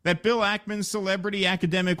that Bill Ackman's celebrity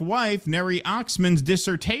academic wife, Neri Oxman's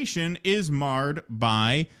dissertation is marred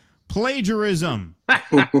by plagiarism.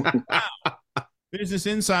 Business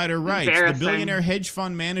Insider writes, the billionaire hedge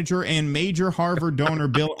fund manager and major Harvard donor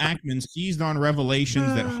Bill Ackman seized on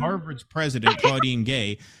revelations that Harvard's president, Claudine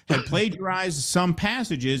Gay, had plagiarized some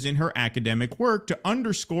passages in her academic work to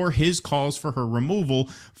underscore his calls for her removal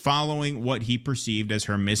following what he perceived as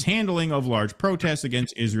her mishandling of large protests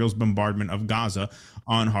against Israel's bombardment of Gaza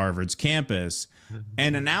on Harvard's campus.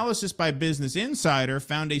 An analysis by Business Insider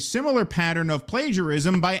found a similar pattern of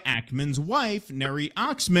plagiarism by Ackman's wife, Neri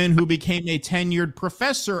Oxman, who became a tenured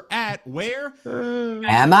professor at where?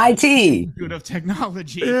 MIT. Institute of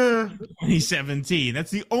Technology in 2017.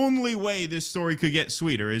 That's the only way this story could get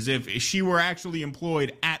sweeter, is if she were actually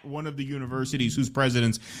employed at one of the universities whose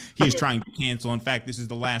presidents he is trying to cancel. In fact, this is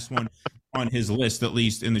the last one on his list, at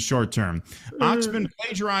least in the short term. Oxman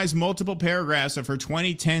plagiarized multiple paragraphs of her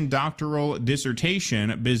 2010 doctoral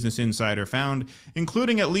dissertation, Business Insider found,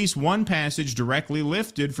 including at least one passage directly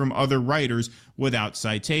lifted from other writers without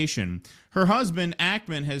citation. Her husband,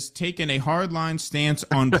 Ackman, has taken a hardline stance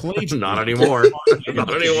on plagiarism. Not anymore.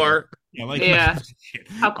 Not anymore. Yeah,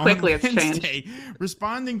 how quickly it's changed.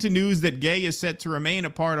 Responding to news that Gay is set to remain a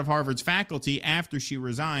part of Harvard's faculty after she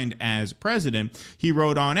resigned as president, he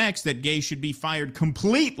wrote on X that Gay should be fired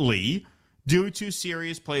completely due to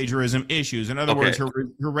serious plagiarism issues. In other words, her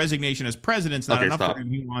resignation as president's not enough for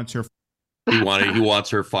him. He wants her. He wants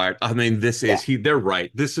her fired. I mean, this is they're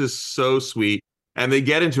right. This is so sweet. And they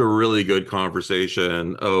get into a really good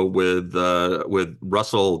conversation with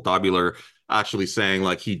Russell Dobular actually saying,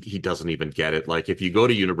 like, he doesn't even get it. Like, if you go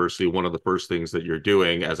to university, one of the first things that you're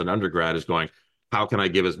doing as an undergrad is going, how can I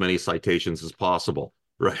give as many citations as possible?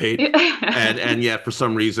 Right. and yet for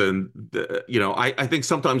some reason, I think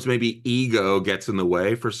sometimes maybe ego gets in the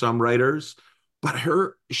way for some writers, but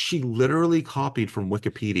she literally copied from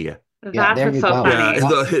Wikipedia. That's what's so funny.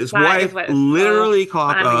 Yeah, his wife literally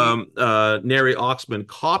copied, Neri Oxman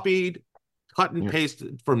copied, cut and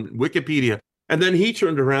pasted from Wikipedia. And then he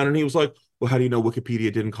turned around and he was like, well, how do you know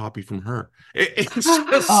Wikipedia didn't copy from her? It's just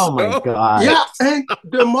my God. Yeah, and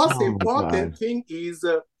the most important thing is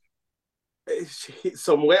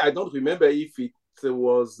somewhere, I don't remember if it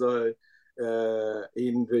was in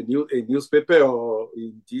the newspaper or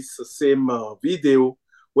in this same video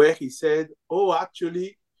where he said, oh,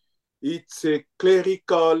 actually, it's a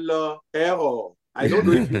clerical error. I don't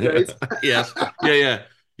know if you guys. Yes.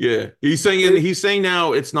 Yeah. He's saying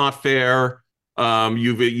now it's not fair.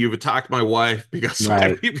 You've attacked my wife because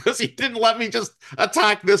he didn't let me just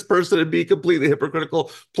attack this person and be completely hypocritical.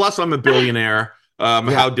 Plus, I'm a billionaire.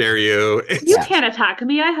 How dare you? You can't attack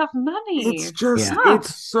me. I have money. It's just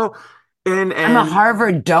it's so. And I'm a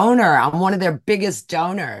Harvard donor. I'm one of their biggest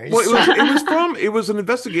donors. Well, it was an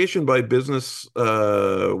investigation by Business.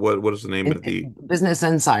 What is the name of the Business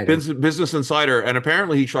Insider? Business Insider, and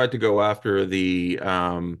apparently he tried to go after the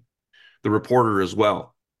reporter as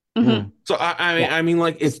well. Mm-hmm. So I mean,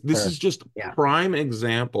 like this is just a prime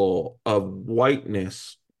example of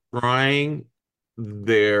whiteness trying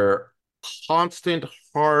their constant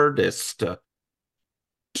hardest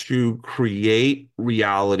to create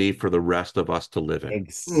reality for the rest of us to live in.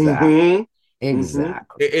 Exactly. It's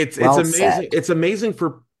amazing. Said. It's amazing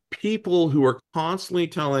for people who are constantly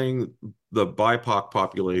telling the BIPOC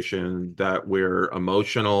population that we're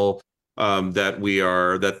emotional,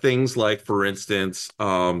 that things like, for instance,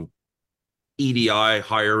 EDI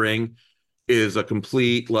hiring is a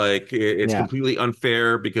complete, completely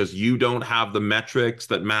unfair because you don't have the metrics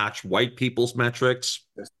that match white people's metrics.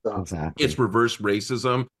 Exactly. It's reverse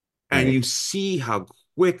racism. And you see how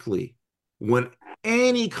quickly, when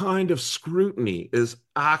any kind of scrutiny is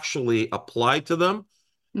actually applied to them,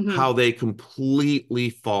 how they completely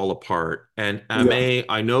fall apart. And Ame,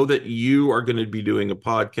 I know that you are going to be doing a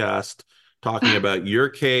podcast talking about your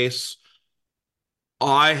case.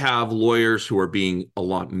 I have lawyers who are being a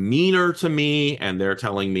lot meaner to me, and they're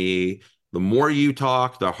telling me the more you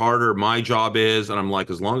talk, the harder my job is. And I'm like,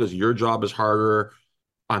 as long as your job is harder,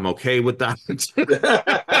 I'm okay with that.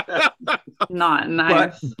 Not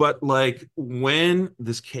nice. But like, when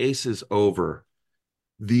this case is over,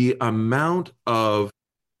 the amount of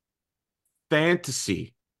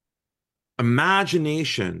fantasy,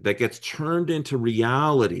 imagination that gets turned into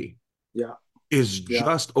reality is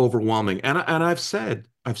just overwhelming. And I've said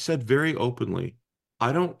very openly,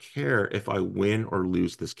 I don't care if I win or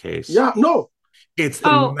lose this case. Yeah, no. It's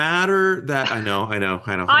a matter that I know.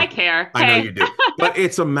 I care. I know you do. But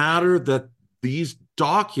it's a matter that these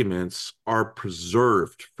documents are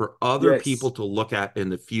preserved for other people to look at in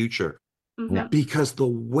the future. Mm-hmm. Because the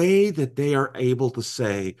way that they are able to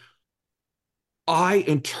say, I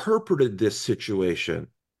interpreted this situation.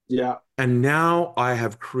 Yeah. And now I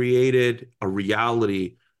have created a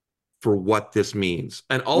reality for what this means.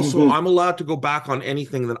 And also, I'm allowed to go back on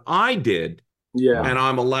anything that I did. Yeah. And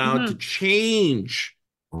I'm allowed to change.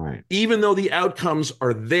 Right. Even though the outcomes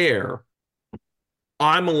are there,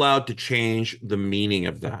 I'm allowed to change the meaning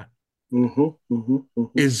of that.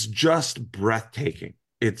 Is just breathtaking.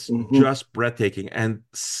 It's just breathtaking. And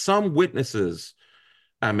some witnesses,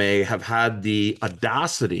 I may have had the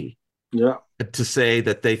audacity to say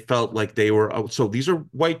that they felt like they were. So these are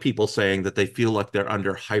white people saying that they feel like they're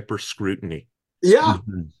under hyper scrutiny. Yeah.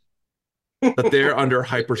 That they're under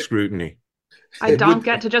hyper scrutiny. I don't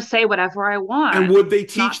get to just say whatever I want. And would they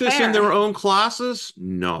teach this fair. in their own classes?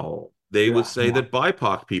 No. They would say that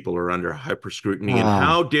BIPOC people are under hyper scrutiny. And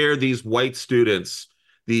how dare these white students,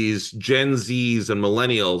 these Gen Zs and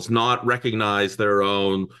millennials, not recognize their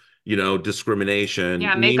own, discrimination.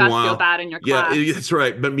 Yeah, make us feel bad in your class. Yeah, that's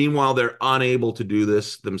right. But meanwhile, they're unable to do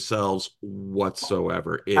this themselves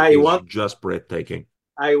whatsoever. It is just breathtaking.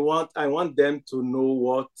 I want them to know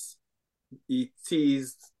what it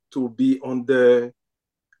is to be under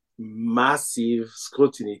massive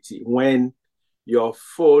scrutiny when your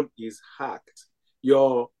phone is hacked,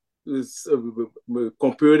 your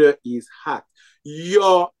computer is hacked,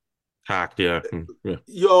 your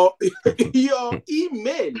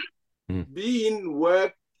email, being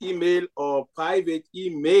work email or private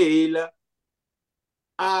email,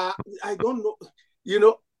 I don't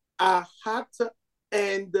know, are hacked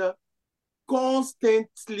and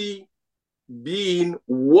constantly being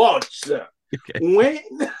watched. When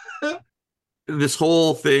this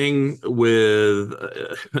whole thing with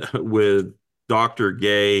Dr.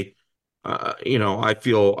 Gay, I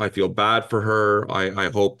feel bad for her. I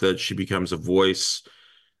hope that she becomes a voice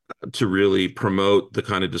to really promote the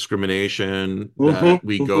kind of discrimination that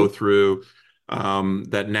we go through.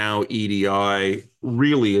 That now EDI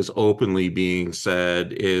really is openly being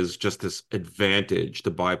said is just this advantage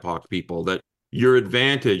to BIPOC people, that you're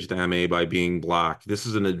advantaged, MA, by being Black. This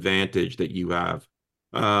is an advantage that you have.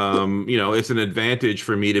 It's an advantage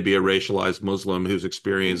for me to be a racialized Muslim who's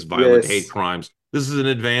experienced violent hate crimes. This is an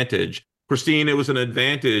advantage. Christine, it was an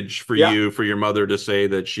advantage for you, for your mother to say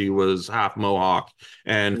that she was half Mohawk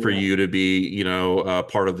and for you to be,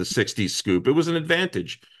 part of the 60s scoop. It was an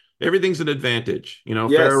advantage. Everything's an advantage.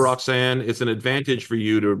 Farrah Roxanne, it's an advantage for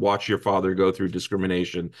you to watch your father go through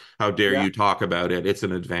discrimination. How dare you talk about it? It's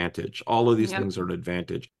an advantage. All of these things are an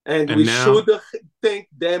advantage. And we should thank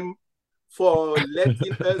them for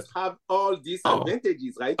letting us have all these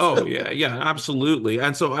advantages, right? Yeah, absolutely.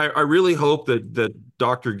 And so I really hope that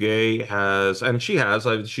Dr. Gay has, and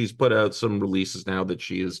she's put out some releases now that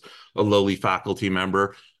she is a lowly faculty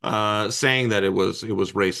member, saying that it was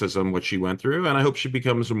racism what she went through, and I hope she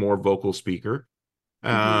becomes a more vocal speaker,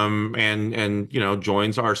 and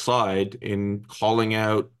joins our side in calling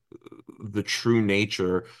out the true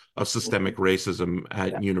nature of systemic racism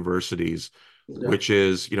at universities. Which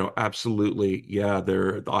is, absolutely,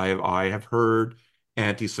 I have heard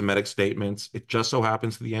anti-Semitic statements. It just so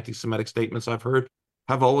happens that the anti-Semitic statements I've heard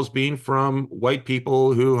have always been from white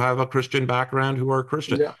people who have a Christian background, who are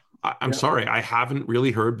Christian. I'm sorry, I haven't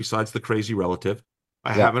really heard, besides the crazy relative,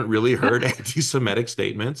 I haven't really heard anti-Semitic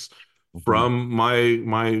statements from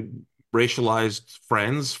my racialized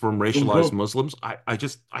friends, from racialized Muslims. I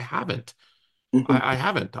haven't. I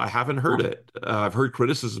haven't heard it. I've heard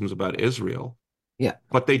criticisms about Israel. Yeah,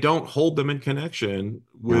 but they don't hold them in connection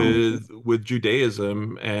with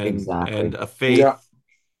Judaism and a faith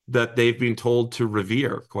that they've been told to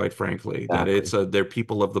revere. Quite frankly, that they're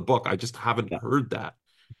people of the book. I just haven't heard that.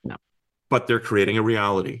 No, but they're creating a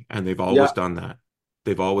reality, and they've always done that.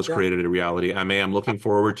 They've always created a reality. I'm looking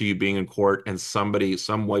forward to you being in court and some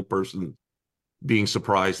white person being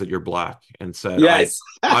surprised that you're Black and said,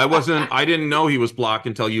 I didn't know he was Black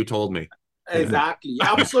until you told me. Exactly,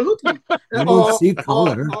 absolutely. I don't see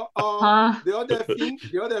color. The other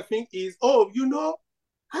thing is,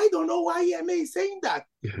 I don't know why EMA is saying that.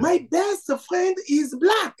 My best friend is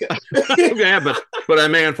Black. but I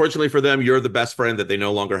may, unfortunately for them, you're the best friend that they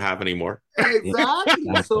no longer have anymore.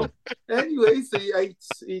 Exactly. So anyway,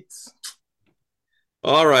 it's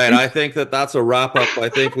All right, I think that's a wrap up. I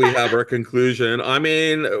think we have our conclusion. I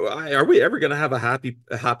mean, are we ever going to have a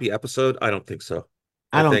happy episode? I don't think so.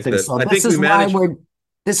 I don't think so.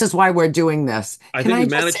 This is why we're doing this. I think we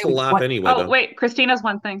managed to laugh anyway. Oh, wait, Christina's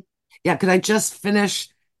one thing. Yeah, could I just finish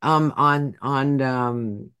on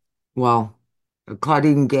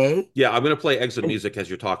Claudine Gay? Yeah, I'm going to play exit music as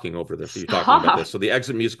you're talking over this. So you're talking about this. So the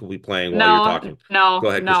exit music will be playing while you're talking. No, go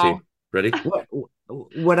ahead, Christine. Ready?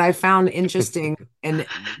 What I found interesting, and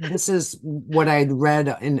this is what I'd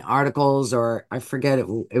read in articles, or I forget if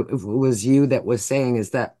it was you that was saying,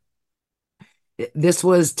 is that this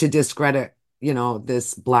was to discredit,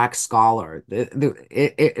 this Black scholar.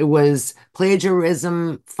 It was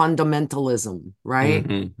plagiarism, fundamentalism, right?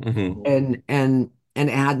 Mm-hmm, mm-hmm. And it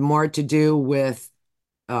had more to do with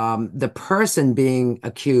the person being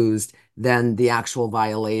accused than the actual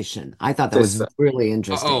violation. I thought that was really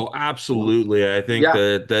interesting. Oh, absolutely. I think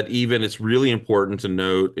that even it's really important to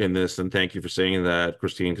note in this, and thank you for saying that,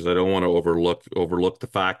 Christine, because I don't want to overlook the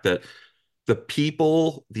fact that the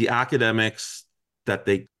people, the academics that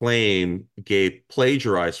they claim Gay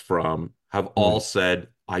plagiarized from have all said,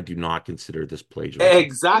 I do not consider this plagiarism.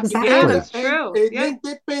 Exactly. Yeah, that's true. An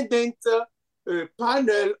independent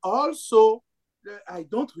panel also, I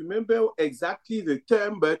don't remember exactly the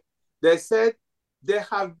term, but they said there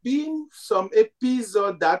have been some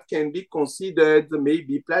episodes that can be considered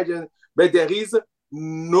maybe plagiarism, but there is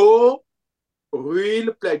no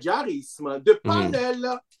real plagiarism. The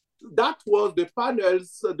panel, that was the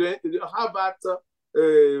panels, the Harvard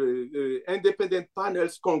independent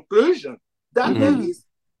panel's conclusion that there is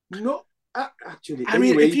no. Actually, I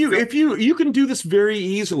mean, if you can do this very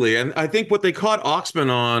easily, and I think what they caught Oxman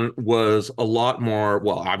on was a lot more.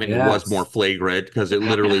 Well, I mean, it was more flagrant because it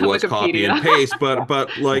literally was copy and paste.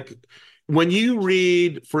 But like when you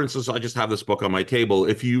read, for instance, I just have this book on my table.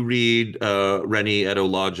 If you read Renée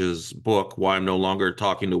Edo-Lodge's book, "Why I'm No Longer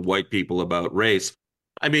Talking to White People About Race,"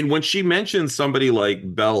 I mean, when she mentions somebody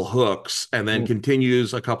like Bell Hooks and then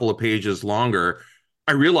continues a couple of pages longer,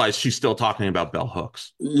 I realize she's still talking about bell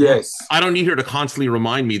hooks. Yes. I don't need her to constantly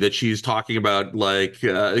remind me that she's talking about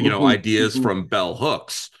ideas from bell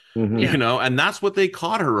hooks, and that's what they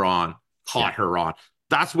caught her on.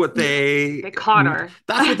 That's what they caught her.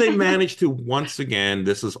 That's what they managed to, once again,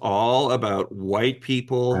 this is all about white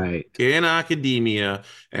people in academia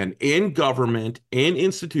and in government, in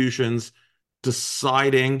institutions,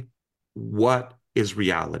 deciding what is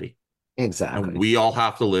reality. Exactly. And we all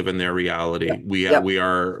have to live in their reality. We have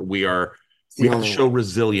to show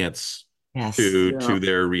resilience to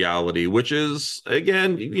their reality, which is,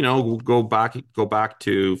 again, go back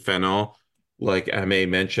to Fanon, like Aimé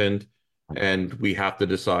mentioned, and we have to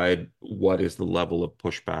decide what is the level of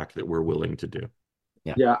pushback that we're willing to do.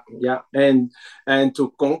 Yeah. And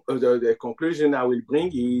to the conclusion I will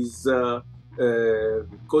bring is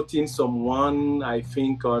quoting someone, I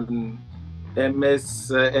think on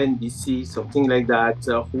MSNBC, something like that,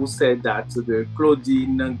 who said that the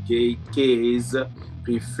Claudine Gay case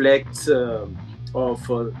reflects of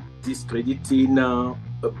discrediting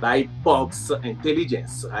BIPOC's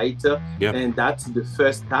intelligence, right? And that's the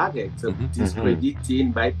first target,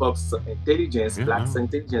 discrediting BIPOC's intelligence, Black's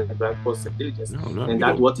intelligence, BIPOC's intelligence, and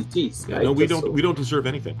that's what it is. Yeah, right? No, we don't deserve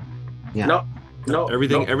anything. No,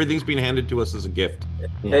 everything's being handed to us as a gift.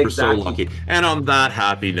 Exactly. We're so lucky. And on that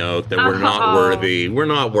happy note, that we're not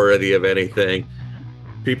worthy of anything.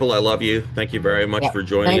 People, I love you. Thank you very much for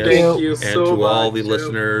joining us. Thank you and so to much. all the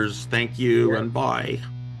listeners, thank you and bye.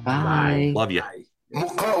 Bye. Love you.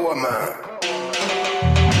 Bye.